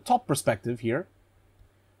from the top perspective here,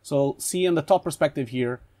 so see in the top perspective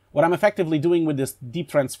here, what I'm effectively doing with this deep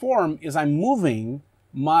transform is I'm moving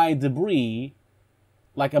my debris,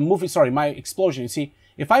 like I'm moving, sorry, my explosion. You see,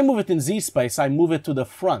 if I move it in Z space, I move it to the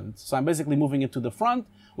front. So I'm basically moving it to the front,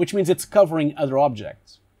 which means it's covering other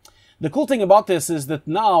objects. The cool thing about this is that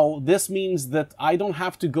now this means that I don't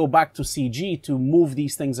have to go back to CG to move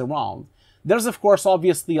these things around. There's, of course,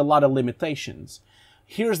 obviously a lot of limitations.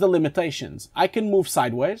 Here's the limitations. I can move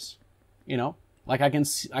sideways, you know, like I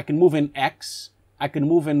can move in X, I can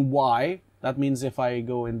move in Y. That means if I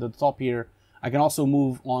go in the top here, I can also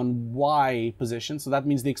move on Y position. So that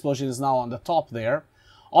means the explosion is now on the top there.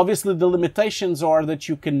 Obviously, the limitations are that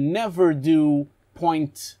you can never do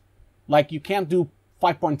you can't do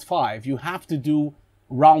 5.5. You have to do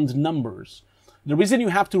round numbers. The reason you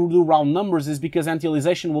have to do round numbers is because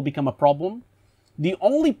anti-aliasing will become a problem. The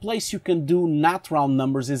only place you can do not round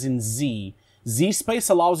numbers is in Z. Z space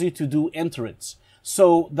allows you to do enters.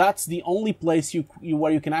 So that's the only place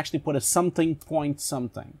where you can actually put a something point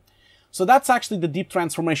something. So that's actually the deep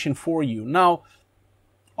transformation for you. Now,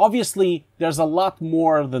 obviously, there's a lot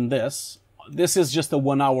more than this. This is just a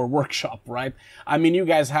 1-hour workshop, right? I mean, you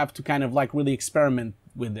guys have to kind of like really experiment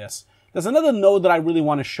with this. There's another node that I really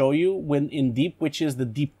want to show you when in deep, which is the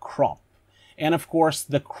deep crop. And of course,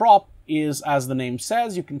 the crop is, as the name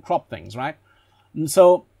says, you can crop things, right? And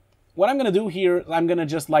so what I'm going to do here, I'm going to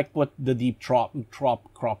just like put the deep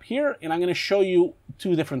crop here, and I'm going to show you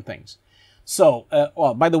two different things. So,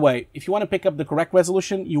 well, by the way, if you want to pick up the correct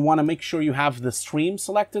resolution, you want to make sure you have the stream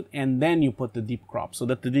selected, and then you put the deep crop, so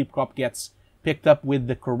that the deep crop gets picked up with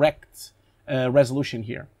the correct resolution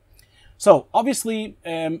here. So, obviously,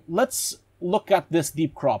 let's look at this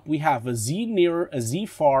deep crop. We have a Z near, a Z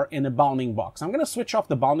far, and a bounding box. I'm going to switch off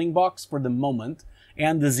the bounding box for the moment,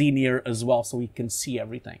 and the Z near as well, so we can see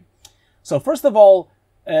everything. So, first of all,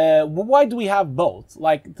 why do we have both?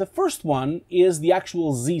 Like, the first one is the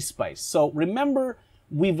actual Z space. So remember,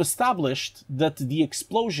 we've established that the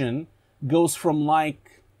explosion goes from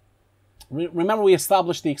like, remember we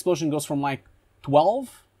established the explosion goes from like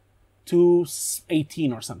 12 to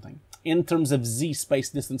 18 or something in terms of Z space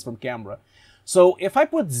distance from camera. So if I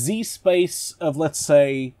put Z space of, let's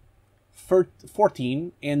say,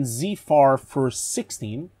 14 and Z far for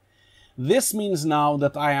 16, this means now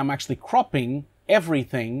that I am actually cropping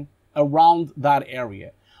everything around that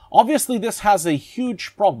area. Obviously, this has a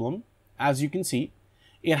huge problem, as you can see.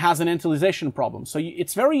 It has an initialization problem. So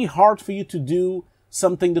it's very hard for you to do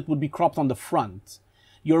something that would be cropped on the front.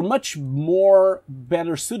 You're much more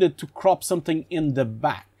better suited to crop something in the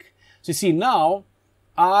back. So you see now,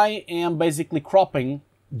 I am basically cropping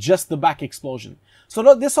just the back explosion.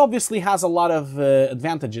 So this obviously has a lot of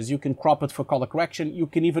advantages. You can crop it for color correction. You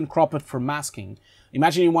can even crop it for masking.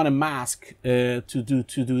 Imagine you want to mask to do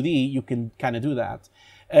 2D, you can kind of do that.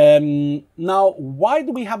 Now, why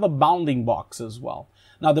do we have a bounding box as well?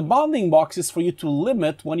 Now, the bounding box is for you to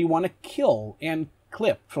limit when you want to kill and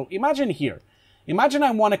clip. So imagine here. Imagine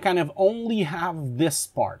I want to kind of only have this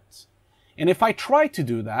part. And if I try to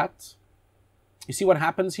do that, you see what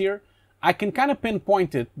happens here? I can kind of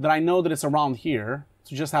pinpoint it that I know that it's around here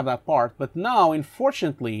to just have that part. But now,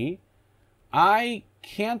 unfortunately, I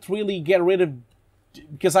can't really get rid of,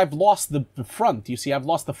 because I've lost the front. You see, I've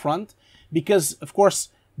lost the front because, of course,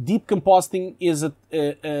 deep compositing is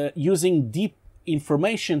using deep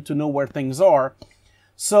information to know where things are.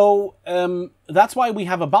 So that's why we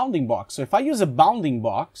have a bounding box. So if I use a bounding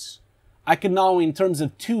box, I can now, in terms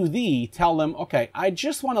of 2D, tell them, okay, I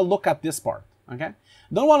just want to look at this part. Okay,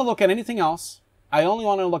 don't want to look at anything else. I only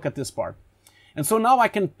want to look at this part. And so now I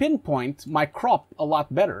can pinpoint my crop a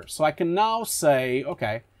lot better. So I can now say,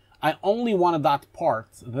 okay, I only wanted that part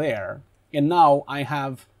there. And now I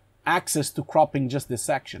have access to cropping just this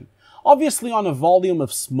section. Obviously, on a volume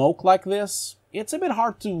of smoke like this, it's a bit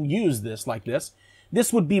hard to use this like this.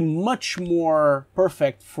 This would be much more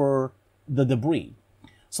perfect for the debris.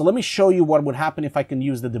 So let me show you what would happen if I can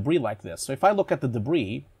use the debris like this. So if I look at the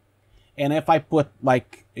debris, and if I put,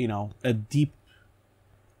 like, you know, a deep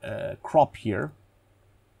crop here,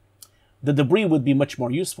 the debris would be much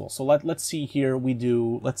more useful. So let's see here, we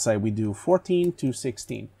do, let's say we do 14 to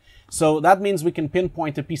 16. So that means we can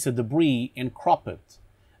pinpoint a piece of debris and crop it.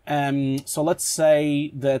 So let's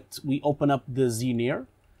say that we open up the Z near.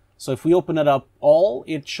 So if we open it up all,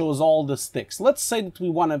 it shows all the sticks. Let's say that we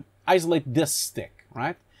want to isolate this stick,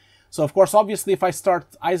 right? So of course, obviously, if I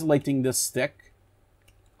start isolating this stick,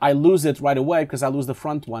 I lose it right away because I lose the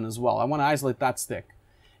front one as well. I want to isolate that stick.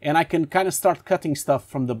 And I can kind of start cutting stuff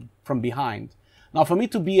from behind. Now, for me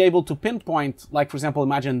to be able to pinpoint, like, for example,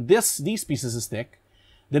 imagine these pieces of stick,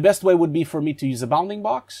 the best way would be for me to use a bounding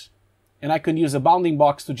box. And I can use a bounding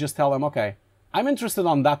box to just tell them, okay, I'm interested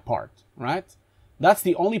on that part, right? That's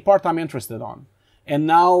the only part I'm interested on. And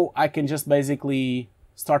now I can just basically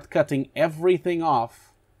start cutting everything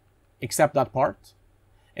off except that part.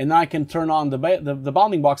 And now I can turn on the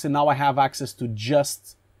bounding box, and now I have access to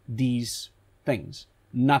just these things,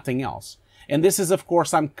 nothing else. And this is, of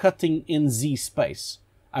course, I'm cutting in Z space.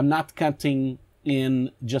 I'm not cutting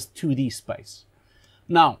in just 2D space.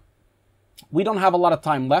 Now, we don't have a lot of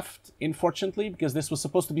time left, unfortunately, because this was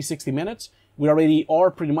supposed to be 60 minutes. We already are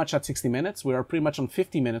pretty much at 60 minutes. We are pretty much on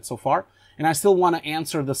 50 minutes so far. And I still want to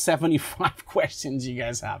answer the 75 questions you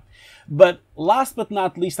guys have. But last but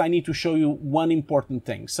not least, I need to show you one important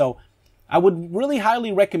thing. So I would really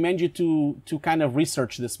highly recommend you to kind of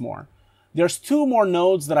research this more. There's 2 more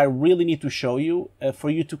nodes that I really need to show you for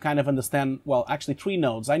you to kind of understand, well, actually 3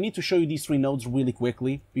 nodes. I need to show you these 3 nodes really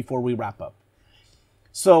quickly before we wrap up.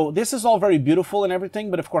 So this is all very beautiful and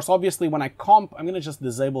everything, but of course, obviously, when I comp, I'm going to just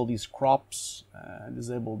disable these crops,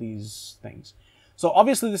 disable these things. So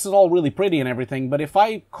obviously, this is all really pretty and everything, but if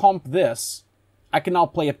I comp this, I can now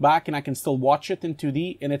play it back and I can still watch it in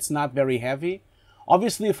 2D, and it's not very heavy.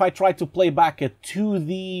 Obviously, if I try to play back a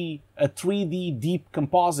 3D deep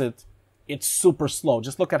composite, it's super slow.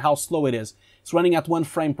 Just look at how slow it is. It's running at 1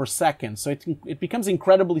 frame per second, so it becomes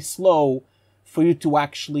incredibly slow for you to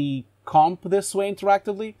actually comp this way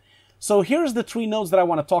interactively. So here's the 3 nodes that I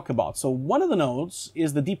want to talk about. So one of the nodes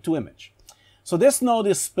is the deep to image. So this node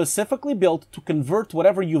is specifically built to convert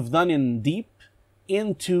whatever you've done in deep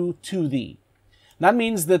into 2D. That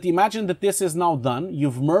means that imagine that this is now done.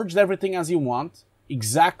 You've merged everything as you want,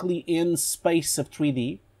 exactly in space of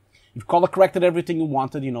 3D. You've color corrected everything you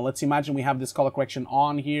wanted. You know, let's imagine we have this color correction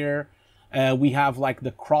on here. We have like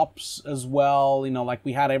the crops as well. You know, like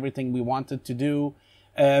we had everything we wanted to do.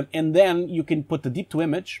 And then you can put the deep to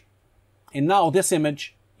image. And now this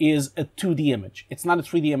image is a 2D image. It's not a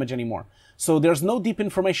 3D image anymore. So there's no deep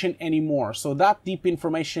information anymore. So that deep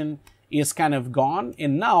information is kind of gone.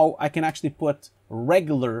 And now I can actually put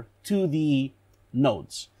regular 2D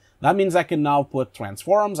nodes. That means I can now put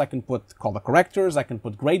transforms, I can put color correctors, I can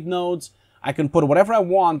put grade nodes, I can put whatever I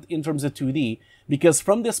want in terms of 2D, because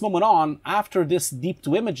from this moment on, after this deep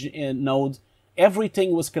to image node,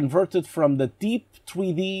 everything was converted from the deep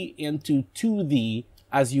 3D into 2D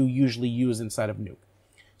as you usually use inside of Nuke.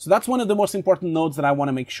 So that's one of the most important nodes that I want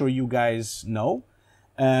to make sure you guys know.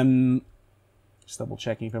 Just double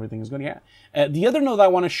checking if everything is good. Yeah. The other node I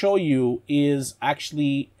want to show you is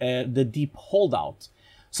actually the deep holdout.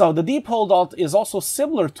 So the deep holdout is also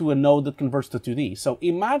similar to a node that converts to 2D. So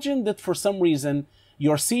imagine that for some reason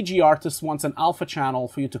your CG artist wants an alpha channel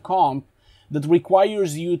for you to comp that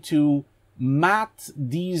requires you to mat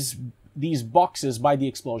these boxes by the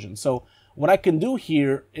explosion. So what I can do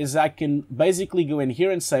here is I can basically go in here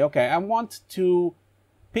and say, okay, I want to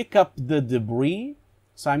pick up the debris.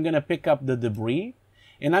 So I'm going to pick up the debris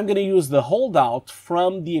and I'm going to use the holdout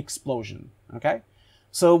from the explosion. Okay.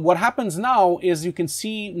 So what happens now is you can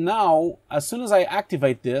see now, as soon as I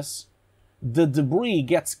activate this, the debris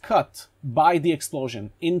gets cut by the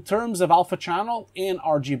explosion in terms of alpha channel and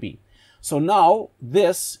RGB. So now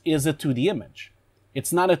this is a 2D image.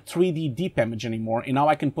 It's not a 3D deep image anymore. And now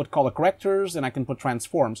I can put color correctors and I can put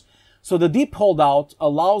transforms. So the deep holdout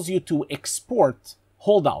allows you to export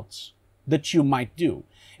holdouts that you might do.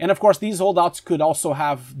 And of course, these holdouts could also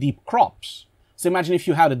have deep crops. So imagine if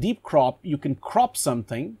you had a deep crop, you can crop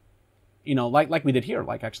something, you know, like we did here.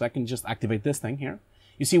 Like actually, I can just activate this thing here.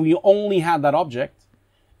 You see, we only had that object.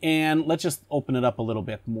 And let's just open it up a little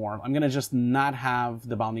bit more. I'm going to just not have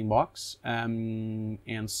the bounding box. And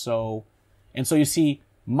so you see,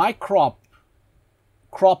 my crop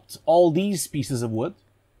cropped all these pieces of wood.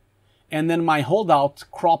 And then my holdout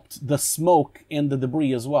cropped the smoke and the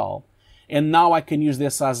debris as well. And now I can use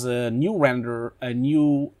this as a new render, a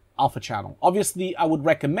new alpha channel. Obviously, I would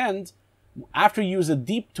recommend, after you use a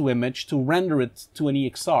deep to image, to render it to an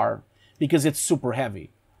EXR because it's super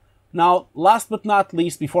heavy. Now, last but not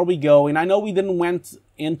least, before we go, and I know we didn't went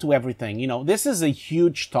into everything, you know, this is a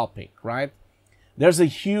huge topic, right? There's a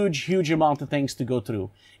huge amount of things to go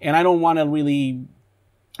through. And I don't want to really,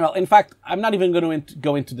 well, in fact, I'm not even going to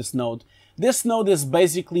go into this node. This node is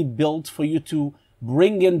basically built for you to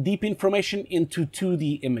bring in deep information into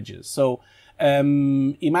 2D images. So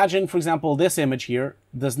imagine, for example, this image here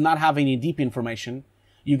does not have any deep information.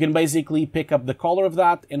 You can basically pick up the color of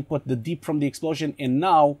that and put the deep from the explosion, and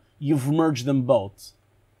now you've merged them both.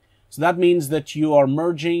 So that means that you are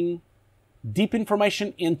merging deep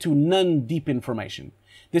information into non-deep information.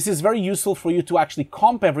 This is very useful for you to actually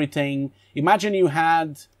comp everything. Imagine you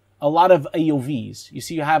had a lot of AOVs. You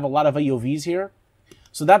see you have a lot of AOVs here.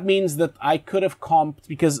 So that means that I could have comped,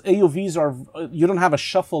 because AOVs are, you don't have a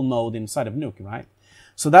shuffle node inside of Nuke, right?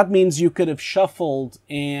 So that means you could have shuffled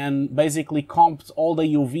and basically comped all the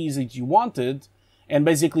AOVs that you wanted. And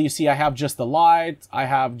basically you see I have just the light, I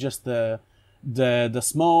have just the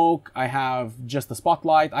smoke, I have just the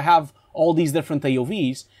spotlight, I have all these different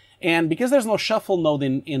AOVs. And because there's no shuffle node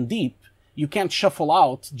in deep, you can't shuffle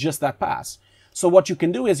out just that pass. So what you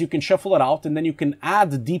can do is you can shuffle it out and then you can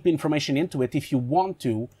add deep information into it if you want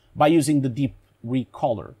to by using the deep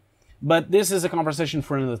recolor. But this is a conversation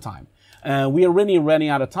for another time. We are really running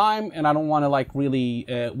out of time and I don't want to like really,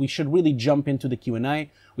 we should really jump into the Q&A.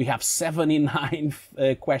 We have 79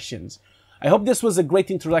 questions. I hope this was a great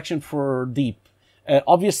introduction for deep.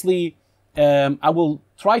 Obviously, I will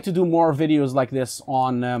try to do more videos like this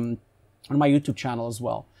on my YouTube channel as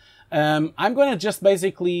well. I'm going to just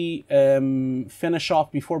basically finish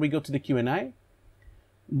off before we go to the Q&A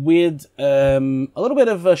with a little bit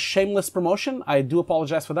of a shameless promotion. I do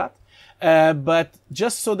apologize for that. But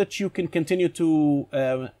just so that you can continue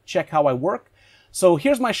to check how I work. So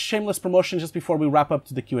here's my shameless promotion just before we wrap up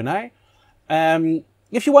to the Q&A.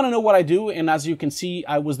 If you want to know what I do, and as you can see,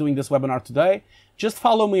 I was doing this webinar today, just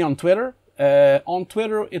follow me on Twitter. On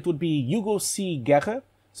Twitter, it would be Hugo C. Guerre.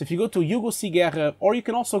 So if you go to Hugo C. Guerre, or you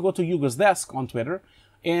can also go to Hugo's desk on Twitter,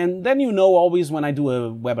 And then you know always when I do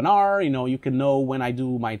a webinar, you can know when I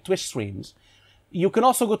do my Twitch streams. You can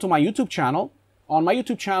also go to my YouTube channel. On my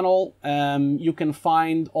YouTube channel, you can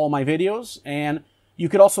find all my videos, and you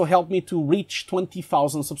could also help me to reach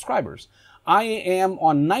 20,000 subscribers. I am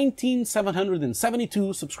on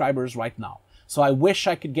 19,772 subscribers right now. So I wish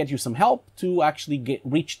I could get you some help to actually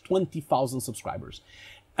reach 20,000 subscribers.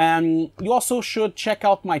 And you also should check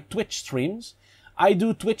out my Twitch streams. I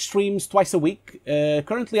do Twitch streams twice a week.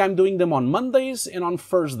 Currently, I'm doing them on Mondays and on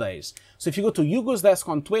Thursdays. So if you go to Hugo's Desk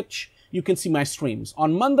on Twitch, you can see my streams.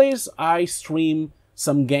 On Mondays, I stream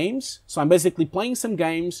some games. So I'm basically playing some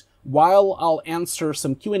games while I'll answer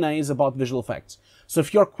some Q&As about visual effects. So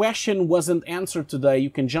if your question wasn't answered today, you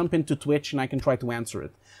can jump into Twitch and I can try to answer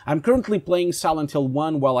it. I'm currently playing Silent Hill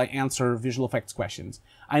 1 while I answer visual effects questions.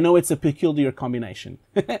 I know it's a peculiar combination.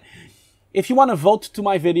 If you want to vote to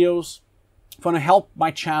my videos, if you want to help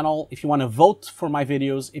my channel, if you want to vote for my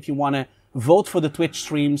videos, if you want to vote for the Twitch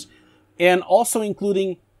streams, and also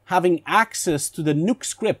including having access to the Nuke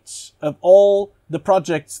scripts of all the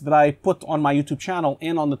projects that I put on my YouTube channel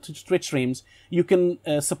and on the Twitch streams, you can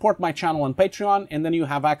support my channel on Patreon, and then you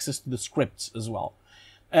have access to the scripts as well.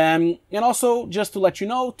 And also, just to let you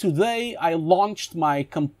know, today I launched my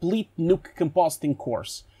complete Nuke compositing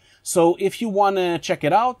course. So if you want to check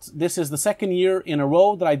it out, this is the second year in a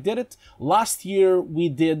row that I did it. Last year we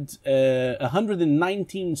did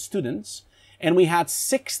 119 students, and we had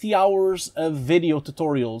 60 hours of video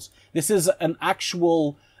tutorials. This is an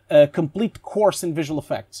actual complete course in visual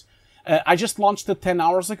effects. I just launched it 10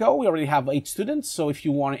 hours ago. We already have 8 students. So if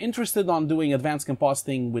you are interested on doing advanced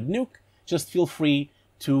compositing with Nuke, just feel free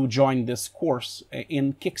to join this course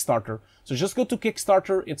in Kickstarter. So just go to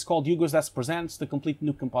Kickstarter. It's called Hugo's Desk Presents, the complete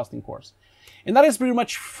Nuke compositing course. And that is pretty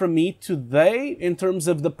much from me today in terms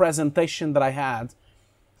of the presentation that I had.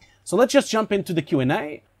 So let's just jump into the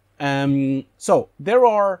Q&A. So there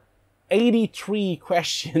are 83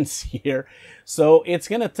 questions here, so it's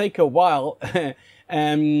gonna take a while.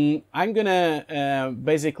 I'm gonna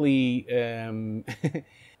basically...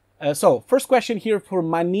 so first question here for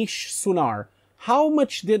Manish Sunar. How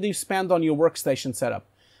much did you spend on your workstation setup?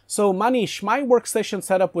 So Manish, my workstation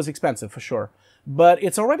setup was expensive for sure, but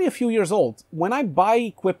it's already a few years old. When I buy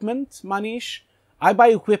equipment, Manish, I buy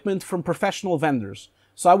equipment from professional vendors.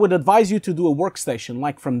 So I would advise you to do a workstation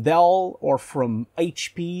like from Dell or from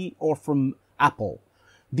HP or from Apple.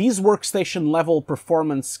 These workstation level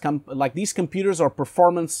performance, like these computers are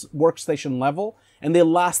performance workstation level, and they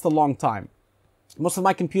last a long time. Most of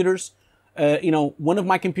my computers, one of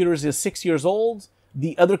my computers is 6 years old,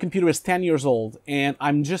 the other computer is 10 years old, and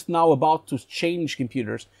I'm just now about to change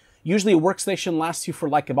computers. Usually a workstation lasts you for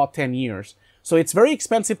like about 10 years. So it's very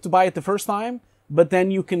expensive to buy it the first time, but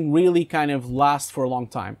then you can really kind of last for a long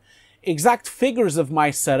time. Exact figures of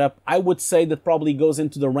my setup, I would say that probably goes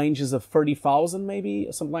into the ranges of 30,000 maybe,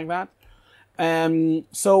 something like that.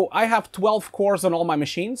 So I have 12 cores on all my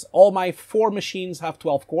machines. All my 4 machines have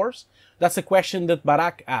 12 cores. That's a question that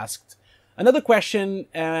Barak asked. Another question,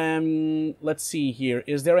 let's see here.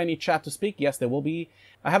 Is there any chat to speak? Yes, there will be.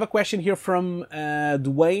 I have a question here from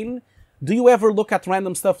Dwayne. Do you ever look at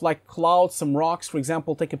random stuff like clouds, some rocks, for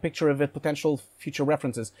example, take a picture of it, potential future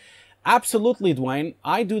references? Absolutely, Dwayne.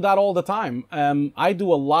 I do that all the time. I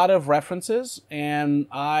do a lot of references, and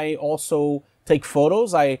I also take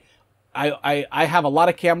photos. I have a lot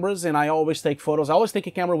of cameras, and I always take photos. I always take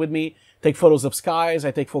a camera with me, take photos of skies,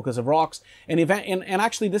 I take photos of rocks. And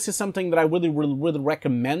actually, this is something that I really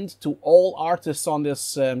recommend to all artists on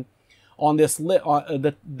this that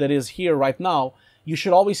is here right now. You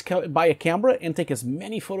should always buy a camera and take as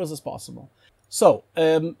many photos as possible. So,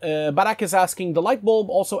 Barak is asking, the light bulb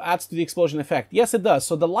also adds to the explosion effect. Yes, it does.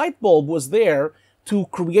 So the light bulb was there to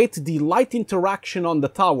create the light interaction on the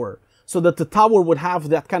tower, so that the tower would have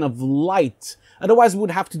that kind of light. Otherwise, we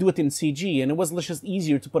would have to do it in CG, and it was just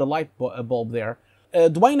easier to put a light bulb there.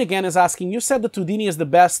 Dwayne again is asking, you said that Houdini is the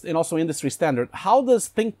best and also industry standard. How does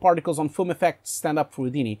think particles on film effects stand up for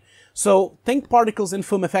Houdini? So think particles in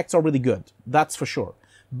film effects are really good, that's for sure.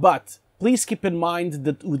 But please keep in mind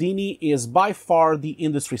that Houdini is by far the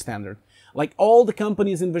industry standard. Like all the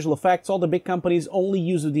companies in visual effects, all the big companies only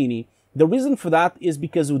use Houdini. The reason for that is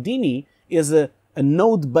because Houdini is a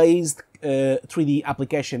node-based 3D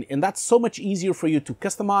application, and that's so much easier for you to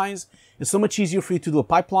customize. It's so much easier for you to do a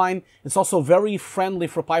pipeline. It's also very friendly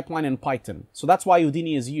for pipeline in Python. So that's why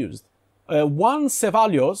Houdini is used. Juan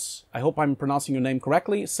Cevallos, I hope I'm pronouncing your name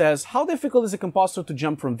correctly, says, how difficult is a compositor to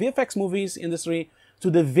jump from VFX movies industry to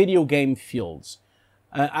the video game fields?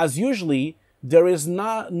 As usually, there is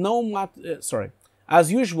As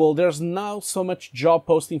usual, there's now so much job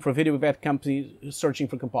posting for video event companies searching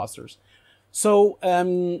for compositors. So,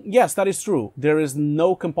 yes, that is true. There is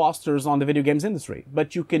no compositors on the video games industry,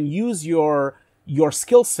 but you can use your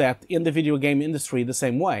skill set in the video game industry the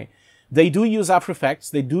same way. They do use After Effects,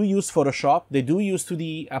 they do use Photoshop, they do use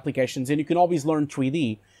 2D applications, and you can always learn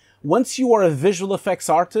 3D. Once you are a visual effects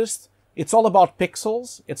artist, it's all about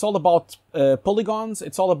pixels, it's all about polygons,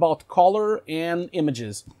 it's all about color and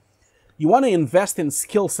images. You want to invest in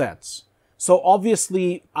skill sets. So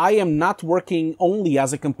obviously, I am not working only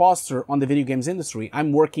as a compositor on the video games industry.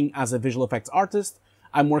 I'm working as a visual effects artist,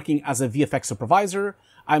 I'm working as a VFX supervisor,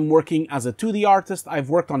 I'm working as a 2D artist, I've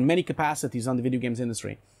worked on many capacities on the video games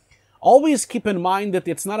industry. Always keep in mind that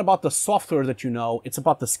it's not about the software that you know, it's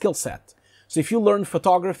about the skill set. So if you learn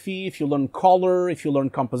photography, if you learn color, if you learn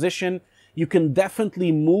composition, you can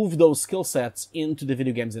definitely move those skill sets into the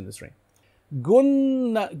video games industry.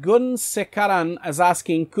 Gun Sekaran is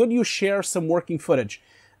asking, could you share some working footage?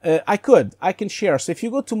 I can share. So if you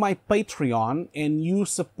go to my Patreon and you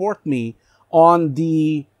support me on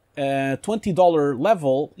the $20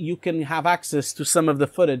 level, you can have access to some of the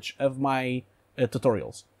footage of my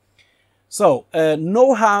tutorials. So,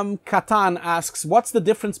 Noham Katan asks, what's the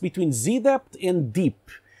difference between Z-depth and deep?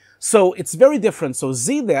 So, it's very different. So,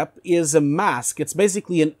 Z-depth is a mask. It's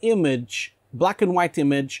basically an image, black and white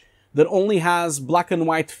image, that only has black and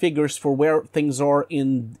white figures for where things are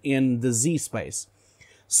in the Z space.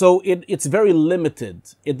 So, it's very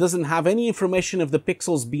limited. It doesn't have any information of the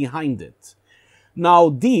pixels behind it. Now,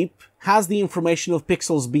 deep has the information of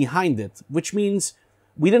pixels behind it, which means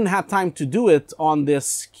we didn't have time to do it on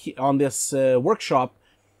this workshop,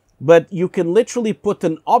 but you can literally put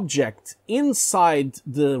an object inside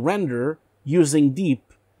the render using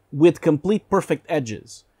deep with complete perfect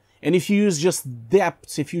edges. And if you use just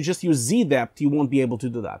depth, if you just use Z-depth, you won't be able to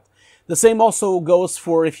do that. The same also goes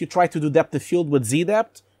for if you try to do depth of field with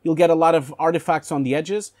Z-depth, you'll get a lot of artifacts on the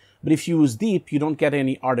edges, but if you use deep, you don't get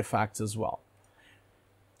any artifacts as well.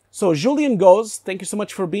 So Julian goes, thank you so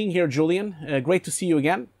much for being here, Julian. Great to see you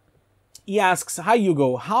again. He asks, hi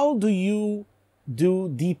Hugo, how do you do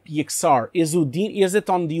deep EXR? Is it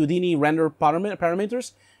on the Houdini render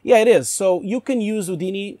parameters? Yeah, it is. So you can use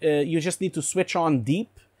Houdini, you just need to switch on deep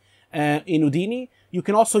in Houdini. You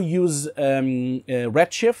can also use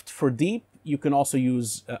Redshift for deep. You can also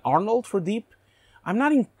use Arnold for deep. I'm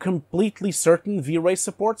not completely certain V-Ray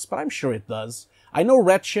supports, but I'm sure it does. I know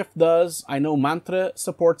Redshift does, I know Mantra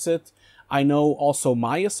supports it, I know also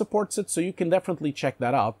Maya supports it, so you can definitely check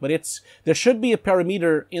that out. But there should be a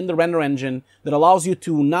parameter in the render engine that allows you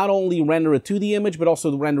to not only render a 2D image, but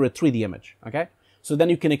also to render a 3D image, okay? So then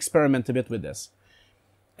you can experiment a bit with this.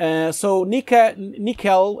 So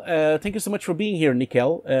Nikel, thank you so much for being here,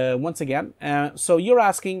 Nikel, once again. So you're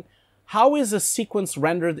asking, how is a sequence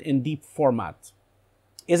rendered in deep format?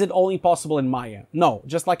 Is it only possible in Maya? No,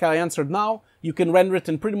 just like I answered now, you can render it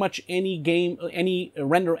in pretty much any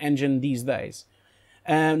render engine these days.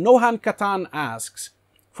 Nohan Katan asks,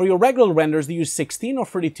 for your regular renders, do you use 16 or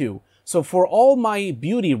 32? So for all my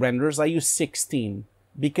beauty renders, I use 16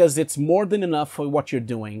 because it's more than enough for what you're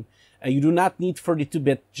doing. You do not need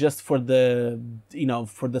 32-bit just for the,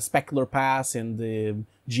 for the specular pass and the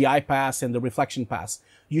GI pass and the reflection pass.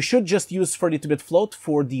 You should just use 32-bit float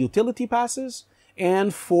for the utility passes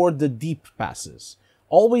and for the deep passes.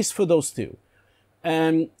 Always for those two.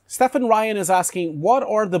 Stephen Ryan is asking, what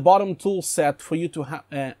are the bottom tool set for you to have,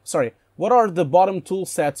 what are the bottom tool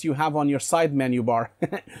sets you have on your side menu bar?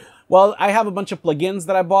 Well, I have a bunch of plugins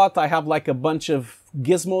that I bought. I have like a bunch of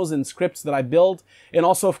gizmos and scripts that I build. And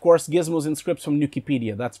also, of course, gizmos and scripts from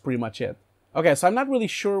Nukepedia. That's pretty much it. Okay, so I'm not really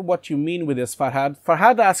sure what you mean with this, Farhad.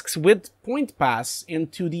 Farhad asks, with point pass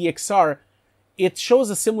into the XR, it shows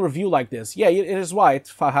a similar view like this. Yeah, it is right,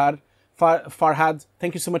 Farhad. Farhad,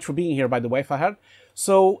 thank you so much for being here, by the way, Farhad.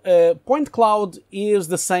 So, point cloud is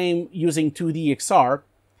the same using 2D XR,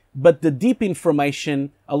 but the deep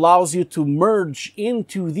information allows you to merge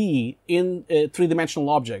into the three-dimensional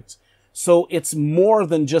objects. So it's more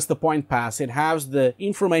than just the point pass. It has the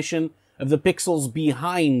information of the pixels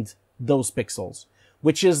behind those pixels,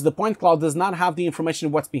 which is the point cloud does not have the information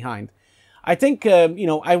of what's behind. I think,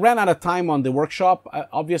 I ran out of time on the workshop.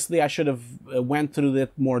 Obviously, I should have went through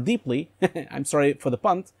it more deeply. I'm sorry for the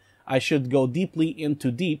punt. I should go deeply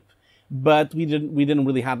into deep, but we didn't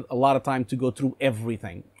really have a lot of time to go through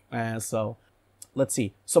everything. So let's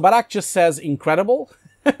see. So Barak just says incredible.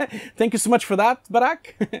 Thank you so much for that,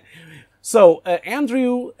 Barak. So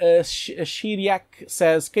Andrew Shiriak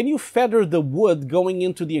says, can you feather the wood going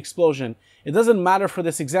into the explosion? It doesn't matter for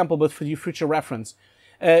this example, but for your future reference.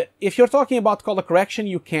 If you're talking about color correction,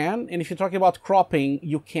 you can, and if you're talking about cropping,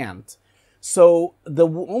 you can't. So the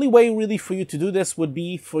only way really for you to do this would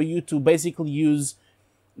be for you to basically use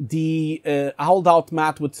the Holdout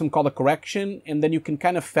matte with some color correction, and then you can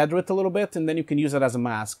kind of feather it a little bit, and then you can use it as a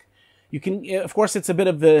mask. You can, of course, it's a bit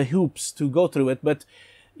of hoops to go through it, but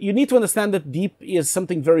you need to understand that Deep is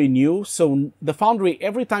something very new. So the Foundry,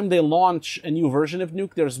 every time they launch a new version of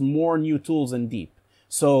Nuke, there's more new tools in Deep.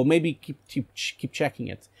 So maybe keep checking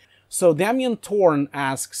it. So Damien Torn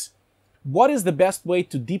asks, what is the best way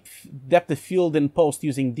to depth of field in post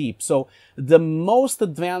using Deep? So the most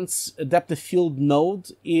advanced depth of field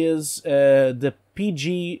node is the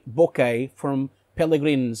PG bokeh from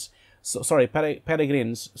Pellegrins. So, sorry,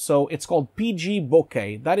 Pellegrins. So it's called PG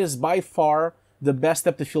bokeh. That is by far the best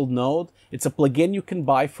depth of field node. It's a plugin you can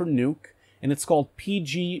buy for Nuke, and it's called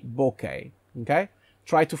PG bokeh. Okay,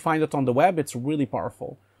 try to find it on the web. It's really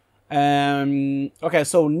powerful. Okay,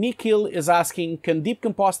 so Nikhil is asking, can deep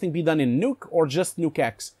compositing be done in Nuke or just Nuke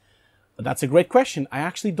X? That's a great question. I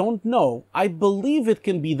actually don't know. I believe it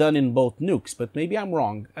can be done in both Nukes, but maybe I'm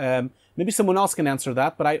wrong. Maybe someone else can answer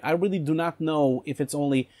that, but I really do not know if it's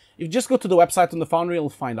only... If you just go to the website on the Foundry, you'll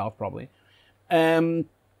find out probably.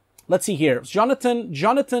 Let's see here. Jonathan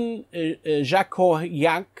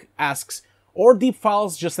Jacoyak asks, or deep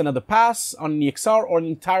files just another pass on an EXR or an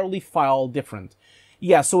entirely file different?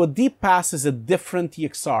 Yeah, so a deep pass is a different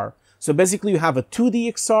EXR. So basically you have a 2D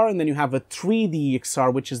EXR and then you have a 3D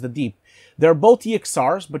EXR, which is the deep. They're both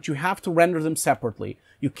EXRs, but you have to render them separately.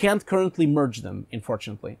 You can't currently merge them,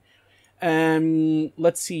 unfortunately.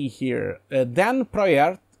 Let's see here. Dan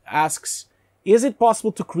Proyer asks, is it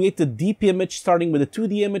possible to create a deep image starting with a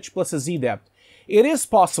 2D image plus a Z depth? It is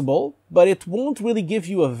possible, but it won't really give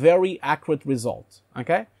you a very accurate result.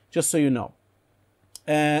 Okay? Just so you know.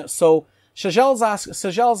 So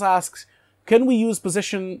Sajels asks, can we use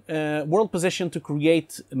world position to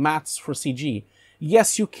create mattes for CG?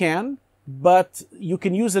 Yes, you can, but you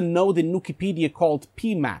can use a node in Nukipedia called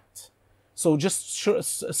pmat. So just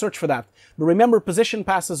search for that. But remember, position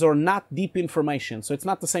passes are not deep information, so it's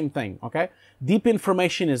not the same thing, okay? Deep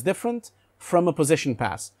information is different from a position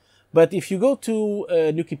pass. But if you go to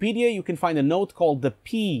Nukipedia, you can find a node called the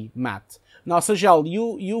pmat. Now, Sajal,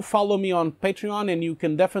 you follow me on Patreon, and you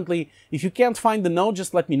can definitely, if you can't find the node,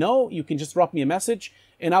 just let me know. You can just drop me a message,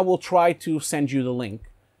 and I will try to send you the link.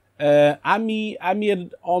 Amir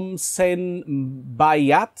Omsen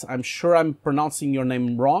Bayat, I'm sure I'm pronouncing your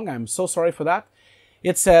name wrong. I'm so sorry for that.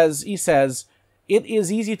 He says, it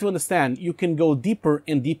is easy to understand. You can go deeper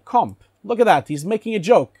in deep comp. Look at that. He's making a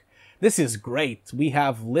joke. This is great. We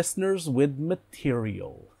have listeners with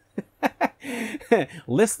material.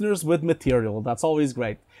 Listeners with material. That's always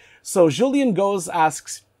great. So Julian Goes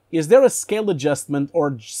asks, is there a scale adjustment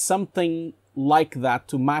or something like that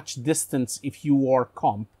to match distance if you are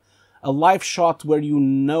comp? A live shot where you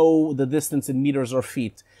know the distance in meters or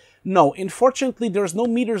feet? No, unfortunately, there's no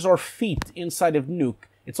meters or feet inside of Nuke.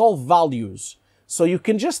 It's all values. So you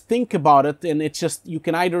can just think about it, and it's just, you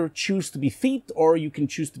can either choose to be feet or you can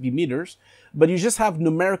choose to be meters, but you just have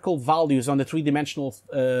numerical values on the three-dimensional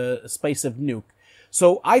space of Nuke.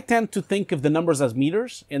 So I tend to think of the numbers as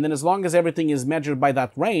meters, and then as long as everything is measured by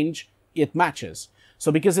that range, it matches.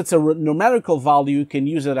 So because it's a numerical value, you can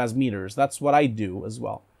use it as meters. That's what I do as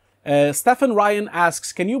well. Stefan Ryan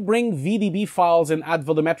asks, can you bring VDB files and add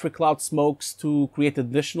volumetric cloud smokes to create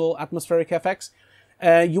additional atmospheric effects?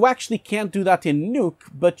 You actually can't do that in Nuke,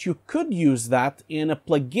 but you could use that in a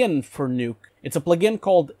plugin for Nuke. It's a plugin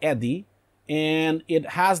called Eddy, and it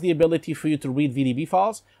has the ability for you to read VDB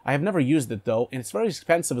files. I have never used it though, and it's very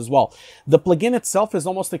expensive as well. The plugin itself is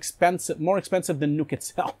almost more expensive than Nuke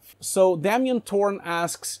itself. So Damien Torn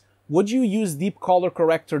asks, would you use deep color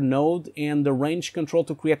corrector node and the range control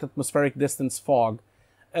to create atmospheric distance fog?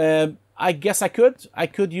 I guess I could. I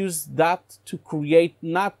could use that to create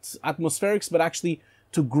not atmospherics, but actually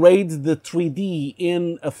to grade the 3D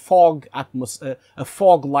in a fog-like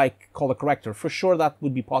color corrector. For sure, that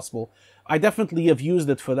would be possible. I definitely have used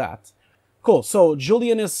it for that. Cool. So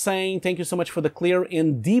Julian is saying, thank you so much for the clear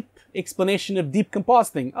and deep explanation of deep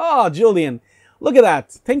compositing. Oh, Julian. Look at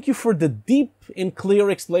that. Thank you for the deep and clear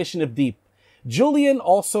explanation of deep. Julian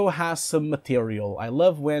also has some material. I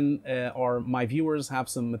love when my viewers have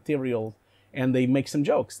some material and they make some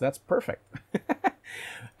jokes. That's perfect.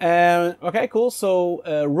 Okay, cool. So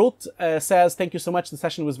Ruth says, thank you so much. The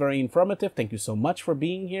session was very informative. Thank you so much for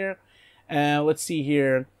being here. Let's see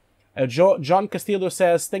here. John Castillo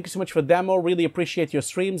says, thank you so much for the demo. Really appreciate your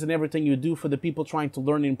streams and everything you do for the people trying to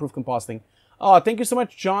learn and improve compositing. Oh, thank you so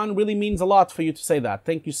much, John. Really means a lot for you to say that.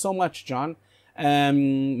 Thank you so much, John.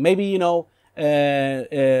 Maybe, you know,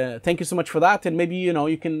 Thank you so much for that. And maybe, you know,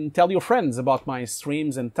 you can tell your friends about my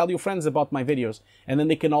streams and tell your friends about my videos. And then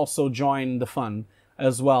they can also join the fun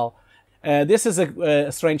as well. This is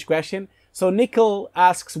a strange question. So Nickel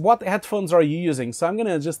asks, what headphones are you using? So I'm going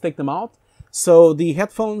to just take them out. So the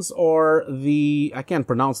headphones are the, I can't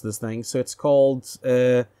pronounce this thing. So it's called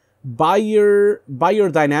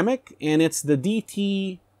Beyerdynamic, and it's the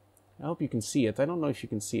DT. I hope you can see it. I don't know if you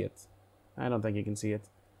can see it. I don't think you can see it.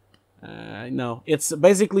 No, it's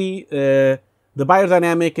basically the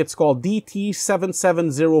Beyerdynamic. It's called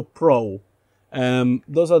DT770 Pro.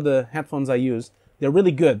 Those are the headphones I use. They're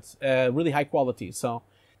really good, really high quality. So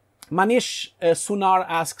Manish Sunar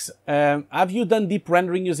asks, have you done deep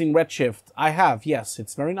rendering using Redshift? I have, yes.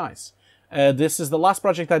 It's very nice. This is the last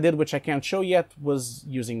project I did, which I can't show yet, was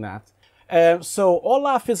using that. So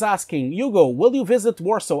Olaf is asking, Hugo, will you visit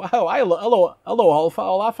Warsaw? Oh, hello,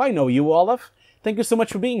 Olaf. I know you, Olaf. Thank you so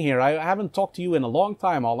much for being here. I haven't talked to you in a long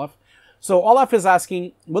time, Olaf. So Olaf is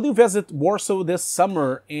asking, will you visit Warsaw this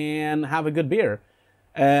summer and have a good beer?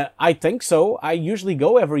 I think so. I usually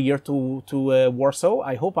go every year to Warsaw.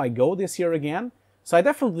 I hope I go this year again. So I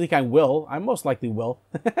definitely think I will. I most likely will.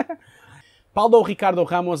 Paulo Ricardo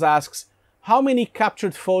Ramos asks, how many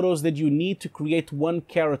captured photos did you need to create one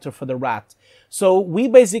character for the rat? So we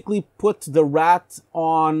basically put the rat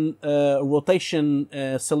on rotation,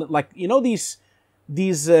 like, you know, these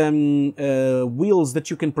wheels that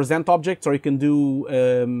you can present objects, or you can do,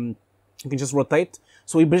 you can just rotate.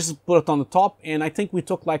 So we just put it on the top, and I think we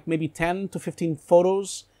took like maybe 10 to 15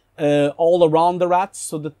 photos all around the rats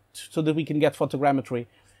so that we can get photogrammetry.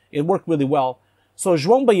 It worked really well. So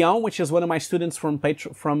João Baião, which is one of my students from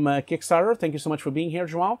Kickstarter, thank you so much for being here,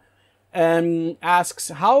 João, asks,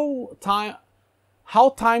 how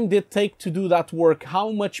time did it take to do that work?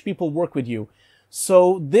 How much people work with you?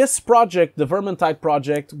 So this project, the Vermintide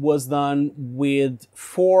project, was done with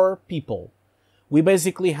 4 people. We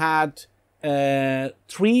basically had 5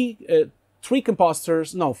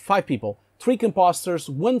 people. 3 compositors,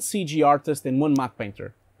 1 CG artist, and 1 matte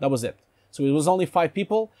painter. That was it. So it was only 5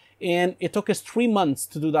 people, and it took us 3 months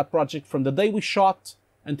to do that project from the day we shot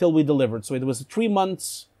until we delivered. So it was a 3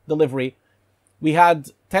 months delivery. We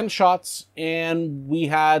had 10 shots, and we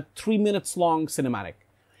had 3 minutes long cinematic.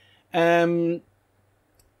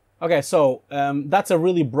 Okay, so that's a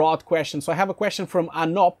really broad question. So I have a question from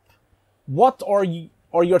Anop. What are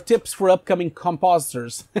your tips for upcoming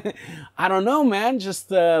compositors? I don't know, man.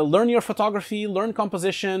 Just learn your photography, learn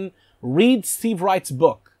composition, read Steve Wright's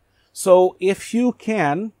book. So if you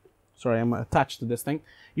can, sorry, I'm attached to this thing.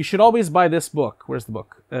 You should always buy this book. Where's the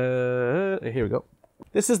book? Here we go.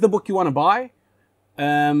 This is the book you want to buy.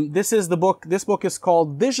 This is the book. This book is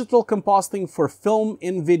called Digital Compositing for Film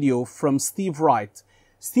and Video from Steve Wright.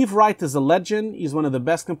 Steve Wright is a legend. He's one of the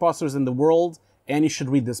best compositors in the world, and you should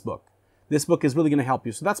read this book. This book is really going to help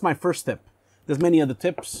you. So that's my first tip. There's many other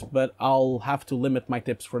tips, but I'll have to limit my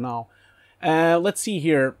tips for now. Let's see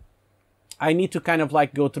here. I need to kind of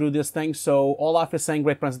like go through this thing. So Olaf is saying,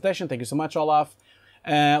 great presentation. Thank you so much, Olaf.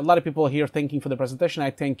 A lot of people here thanking for the presentation.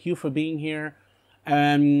 I thank you for being here.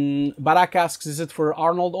 Barak asks, is it for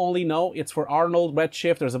Arnold only? No, it's for Arnold,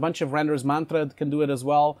 Redshift. There's a bunch of renders. Mantra can do it as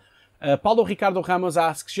well. Paulo Ricardo Ramos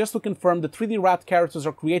asks, just to confirm, the 3D rat characters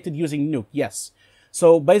are created using Nuke. Yes.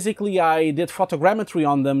 So basically, I did photogrammetry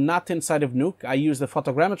on them, not inside of Nuke. I used the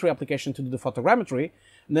photogrammetry application to do the photogrammetry,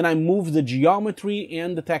 and then I moved the geometry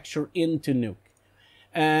and the texture into Nuke.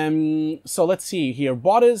 So let's see here.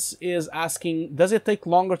 Boris is asking, does it take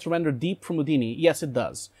longer to render deep from Houdini? Yes, it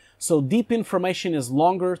does. So deep information is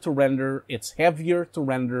longer to render, it's heavier to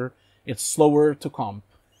render, it's slower to comp.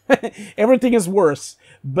 Everything is worse,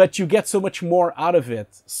 but you get so much more out of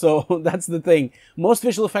it. So that's the thing. Most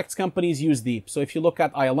visual effects companies use deep. So if you look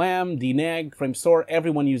at ILM, DNEG, Framestore,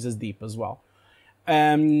 everyone uses deep as well.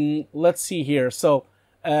 Let's see here. So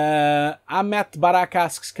Ahmet Barak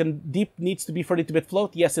asks, deep needs to be 32-bit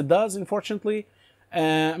float? Yes, it does, unfortunately.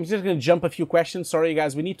 I'm just going to jump a few questions. Sorry,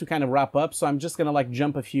 guys, we need to kind of wrap up, so I'm just going to like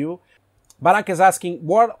jump a few. Barak is asking,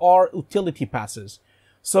 what are utility passes?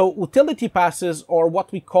 So utility passes are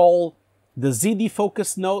what we call the ZD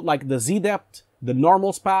focus node, like the Z-depth, the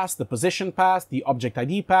normals pass, the position pass, the object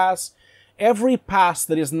ID pass. Every pass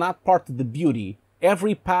that is not part of the beauty,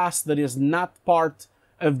 every pass that is not part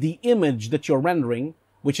of the image that you're rendering,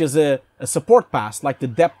 which is a support pass, like the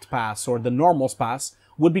depth pass or the normals pass,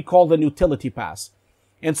 would be called an utility pass.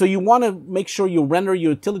 And so you want to make sure you render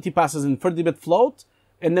your utility passes in 30-bit float,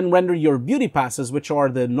 and then render your beauty passes, which are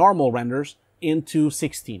the normal renders, into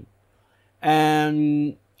 16.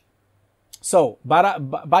 So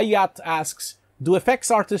Bayat asks, do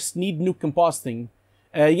effects artists need Nuke compositing?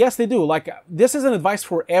 Yes, they do. Like, this is an advice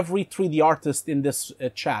for every 3D artist in this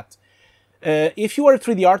chat. If you are a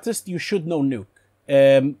 3D artist, you should know Nuke.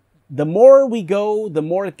 The more we go, the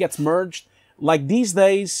more it gets merged. Like these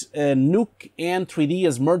days, Nuke and 3D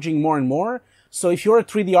is merging more and more. So if you're a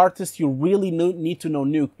 3D artist, you really need to know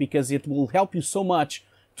Nuke because it will help you so much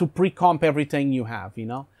to pre-comp everything you have, you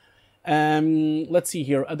know? Let's see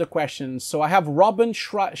here, other questions. So I have Robin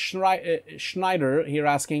Schneider here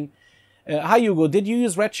asking, hi Hugo, did you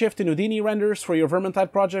use Redshift and Houdini renders for your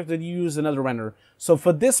Vermintide project? Did you use another render? So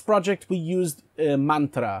for this project, we used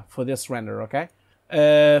Mantra for this render, okay?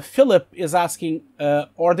 Philip is asking,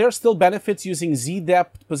 are there still benefits using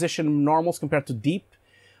Z-depth position normals compared to deep?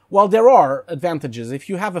 Well, there are advantages. If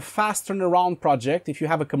you have a fast turnaround project, if you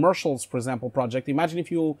have a commercials, for example, project, imagine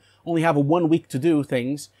if you only have a 1 week to do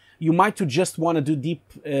things, you might just want to do deep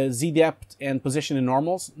Z-depth and position in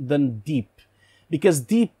normals than deep. Because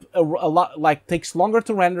deep a lot like takes longer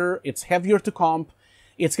to render, it's heavier to comp,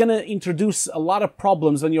 it's going to introduce a lot of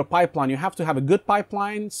problems on your pipeline. You have to have a good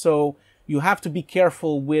pipeline, so you have to be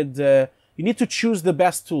careful with, you need to choose the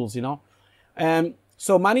best tools, you know.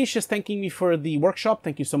 So Manish is thanking me for the workshop.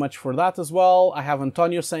 Thank you so much for that as well. I have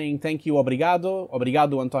Antonio saying thank you, obrigado.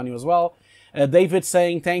 Obrigado, Antonio, as well. David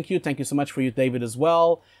saying thank you. Thank you so much for you, David, as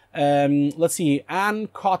well. Let's see. Anne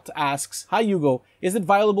Cott asks, hi, Hugo. Is it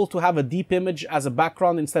viable to have a deep image as a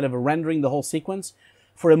background instead of rendering the whole sequence?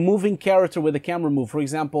 For a moving character with a camera move, for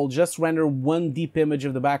example, just render one deep image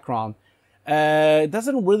of the background. It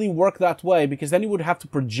doesn't really work that way because then you would have to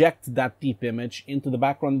project that deep image into the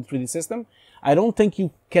background in the 3D system. I don't think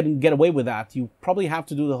you can get away with that. You probably have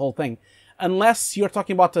to do the whole thing. Unless you're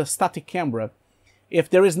talking about a static camera. If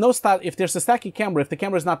there is no if there's a static camera, if the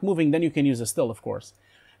camera is not moving, then you can use a still, of course.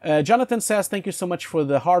 Jonathan says, thank you so much for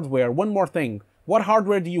the hardware. One more thing. What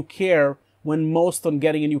hardware do you care when most on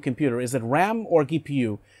getting a new computer? Is it RAM or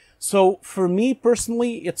GPU? So for me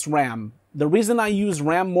personally, it's RAM. The reason I use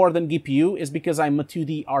RAM more than GPU is because I'm a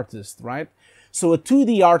 2D artist, right? So a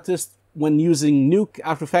 2D artist, when using Nuke,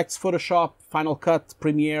 After Effects, Photoshop, Final Cut,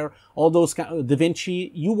 Premiere, all those kind of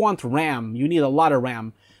DaVinci, you want RAM. You need a lot of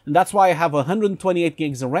RAM. And that's why I have 128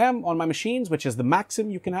 gigs of RAM on my machines, which is the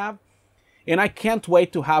maximum you can have. And I can't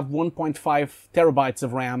wait to have 1.5 terabytes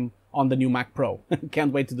of RAM on the new Mac Pro.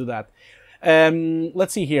 Can't wait to do that.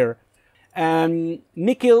 Let's see here.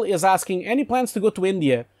 Nikhil is asking, any plans to go to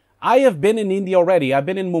India? I have been in India already. I've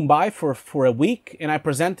been in Mumbai for a week, and I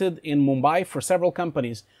presented in Mumbai for several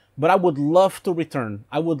companies. But I would love to return.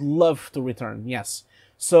 I would love to return, yes.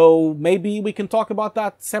 So maybe we can talk about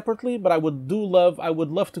that separately, but I would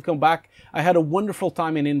love to come back. I had a wonderful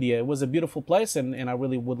time in India. It was a beautiful place, and I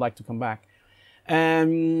really would like to come back.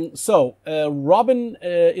 Robin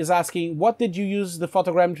is asking, what did you use the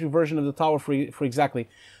photogrammetry version of the tower for exactly?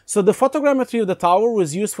 So the photogrammetry of the tower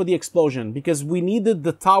was used for the explosion because we needed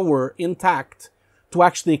the tower intact to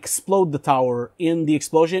actually explode the tower in the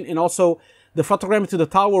explosion. And also the photogrammetry of the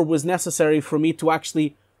tower was necessary for me to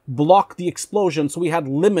actually block the explosion. So we had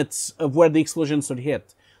limits of where the explosion should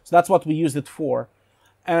hit. So that's what we used it for.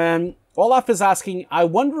 Olaf is asking, I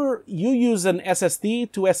wonder, you use an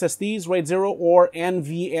SSD, 2 SSDs, RAID 0, or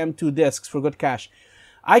NVMe2 disks for good cache.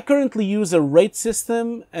 I currently use a RAID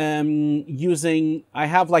system I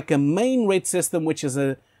have like a main RAID system, which is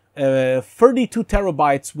a 32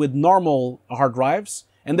 terabytes with normal hard drives,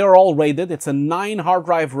 and they're all RAIDed. It's a 9 hard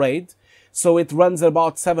drive RAID, so it runs at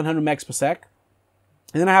about 700 megs per sec.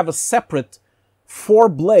 And then I have a separate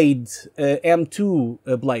 4-blade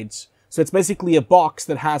M2 blades. So it's basically a box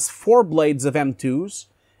that has 4 blades of M2s,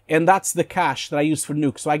 and that's the cache that I use for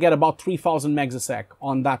Nuke. So I get about 3000 megs a sec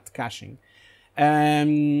on that caching.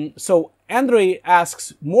 So Andre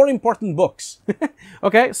asks, more important books.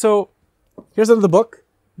 Okay, so here's another book.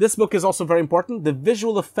 This book is also very important. The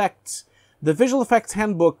Visual Effects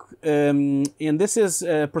Handbook, and this is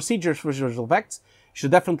Procedures for Visual Effects. You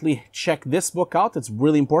should definitely check this book out. It's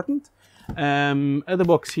really important. Other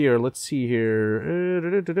books here. Let's see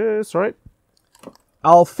here. Sorry.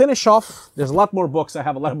 I'll finish off. There's a lot more books. I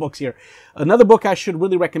have a lot of books here. Another book I should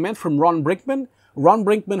really recommend from Ron Brinkman. Ron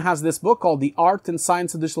Brinkman has this book called The Art and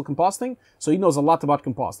Science of Digital Compositing. So he knows a lot about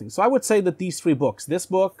compositing. So I would say that these 3 books, this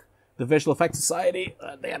book, The Visual Effects Society,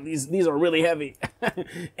 damn, these are really heavy.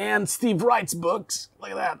 And Steve Wright's books.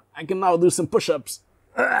 Look at that. I can now do some push-ups.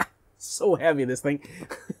 So heavy, this thing.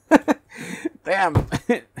 Damn,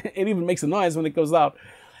 it even makes a noise when it goes out.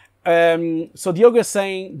 So Diogo is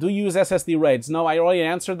saying, do you use SSD RAIDs? No, I already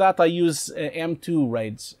answered that. I use M2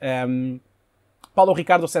 RAIDs. Paulo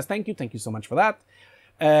Ricardo says, thank you so much for that.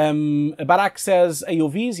 Barak says,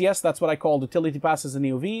 AOVs, yes, that's what I call utility passes and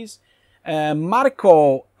AOVs.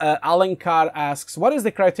 Marco Alan Carr asks, what is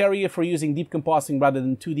the criteria for using deep compositing rather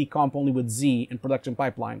than 2D comp only with Z in production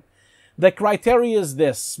pipeline? The criteria is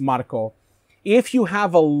this, Marco. If you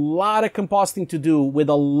have a lot of compositing to do with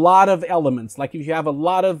a lot of elements, like if you have a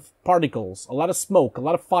lot of particles, a lot of smoke, a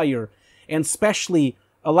lot of fire, and especially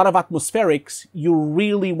a lot of atmospherics, you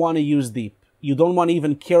really want to use deep. You don't want to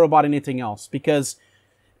even care about anything else, because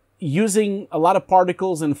using a lot of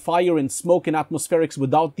particles and fire and smoke and atmospherics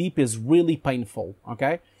without deep is really painful,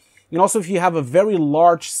 okay? And also, if you have a very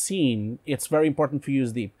large scene, it's very important to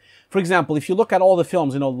use deep. For example, if you look at all the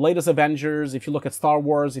films, you know, latest Avengers, if you look at Star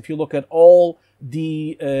Wars, if you look at all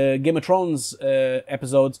the Game of Thrones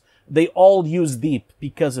episodes, they all use deep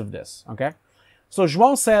because of this, okay? So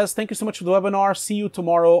João says, thank you so much for the webinar. See you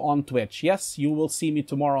tomorrow on Twitch. Yes, you will see me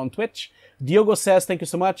tomorrow on Twitch. Diogo says, thank you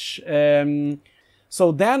so much.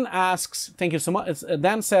 So Dan asks, thank you so much.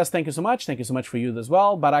 Dan says, thank you so much. Thank you so much for you as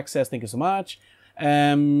well. Barak says, thank you so much.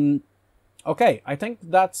 Okay, I think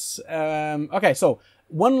that's... okay, so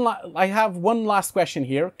I have one last question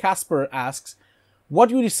here. Casper asks,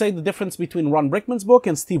 what would you say the difference between Ron Brickman's book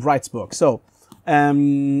and Steve Wright's book? So,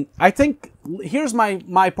 I think, here's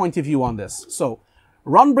my point of view on this. So,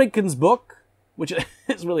 Ron Brickman's book, which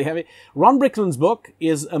is really heavy, Ron Brickman's book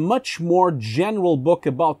is a much more general book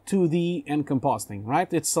about 2D and compositing,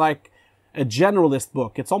 right? It's like a generalist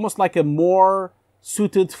book. It's almost like a more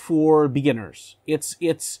suited for beginners.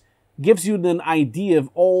 It's gives you an idea of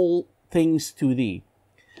all things 2D.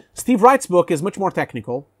 Steve Wright's book is much more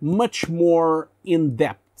technical, much more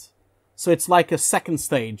in-depth. So it's like a second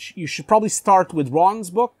stage. You should probably start with Ron's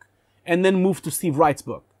book and then move to Steve Wright's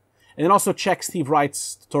book. And then also check Steve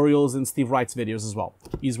Wright's tutorials and Steve Wright's videos as well.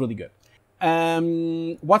 He's really good.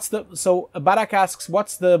 So Barak asks,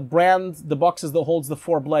 what's the brand, the boxes that holds the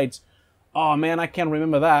 4 blades? Oh man, I can't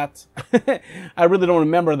remember that. I really don't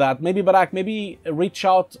remember that. Maybe Barak, maybe reach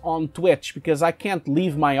out on Twitch, because I can't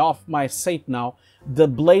leave my site now. The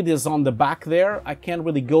blade is on the back there. I can't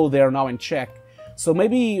really go there now and check. So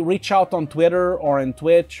maybe reach out on Twitter or in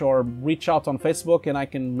Twitch, or reach out on Facebook, and I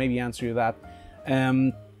can maybe answer you that.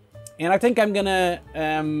 And I think I'm gonna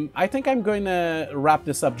wrap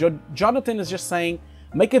this up. Jonathan is just saying,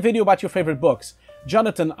 make a video about your favorite books.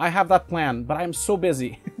 Jonathan, I have that plan, but I'm so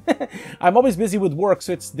busy. I'm always busy with work,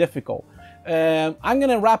 so it's difficult. I'm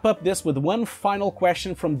gonna wrap up this with one final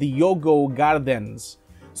question from Diogo Gardens.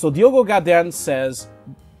 So Diogo Gardens says,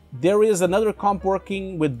 there is another comp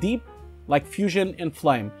working with deep, like Fusion and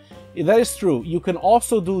Flame. That is true. You can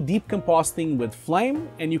also do deep compositing with Flame,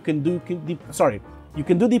 and you can do deep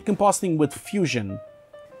compositing with Fusion.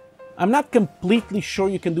 I'm not completely sure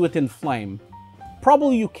you can do it in Flame.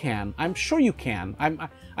 Probably you can. I'm sure you can.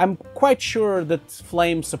 I'm quite sure that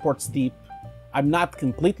Flame supports deep. I'm not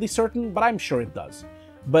completely certain, but I'm sure it does.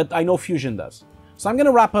 But I know Fusion does. So I'm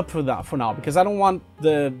gonna wrap up for now, because I don't want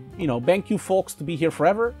the BenQ folks to be here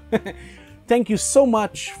forever. Thank you so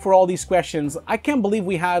much for all these questions. I can't believe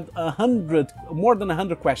we had more than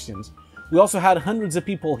 100 questions. We also had hundreds of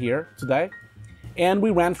people here today, and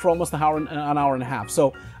we ran for almost an hour and a half.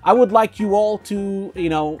 So I would like you all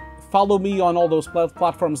to, follow me on all those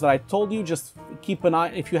platforms that I told you. Just keep an eye.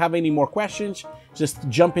 If you have any more questions, just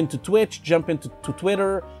jump into Twitch, jump into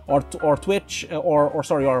Twitter or Twitch or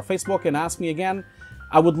Facebook and ask me again.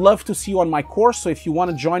 I would love to see you on my course. So if you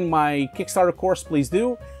want to join my Kickstarter course, please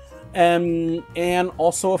do. And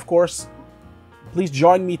also, of course, please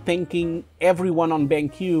join me thanking everyone on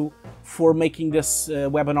BenQ for making this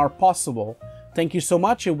webinar possible. Thank you so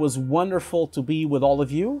much. It was wonderful to be with all of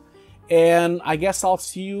you. And I guess I'll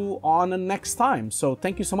see you on the next time. So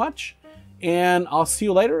thank you so much. And I'll see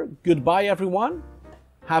you later. Goodbye, everyone.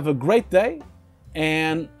 Have a great day.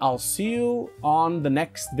 And I'll see you on the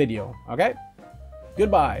next video. Okay?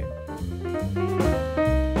 Goodbye.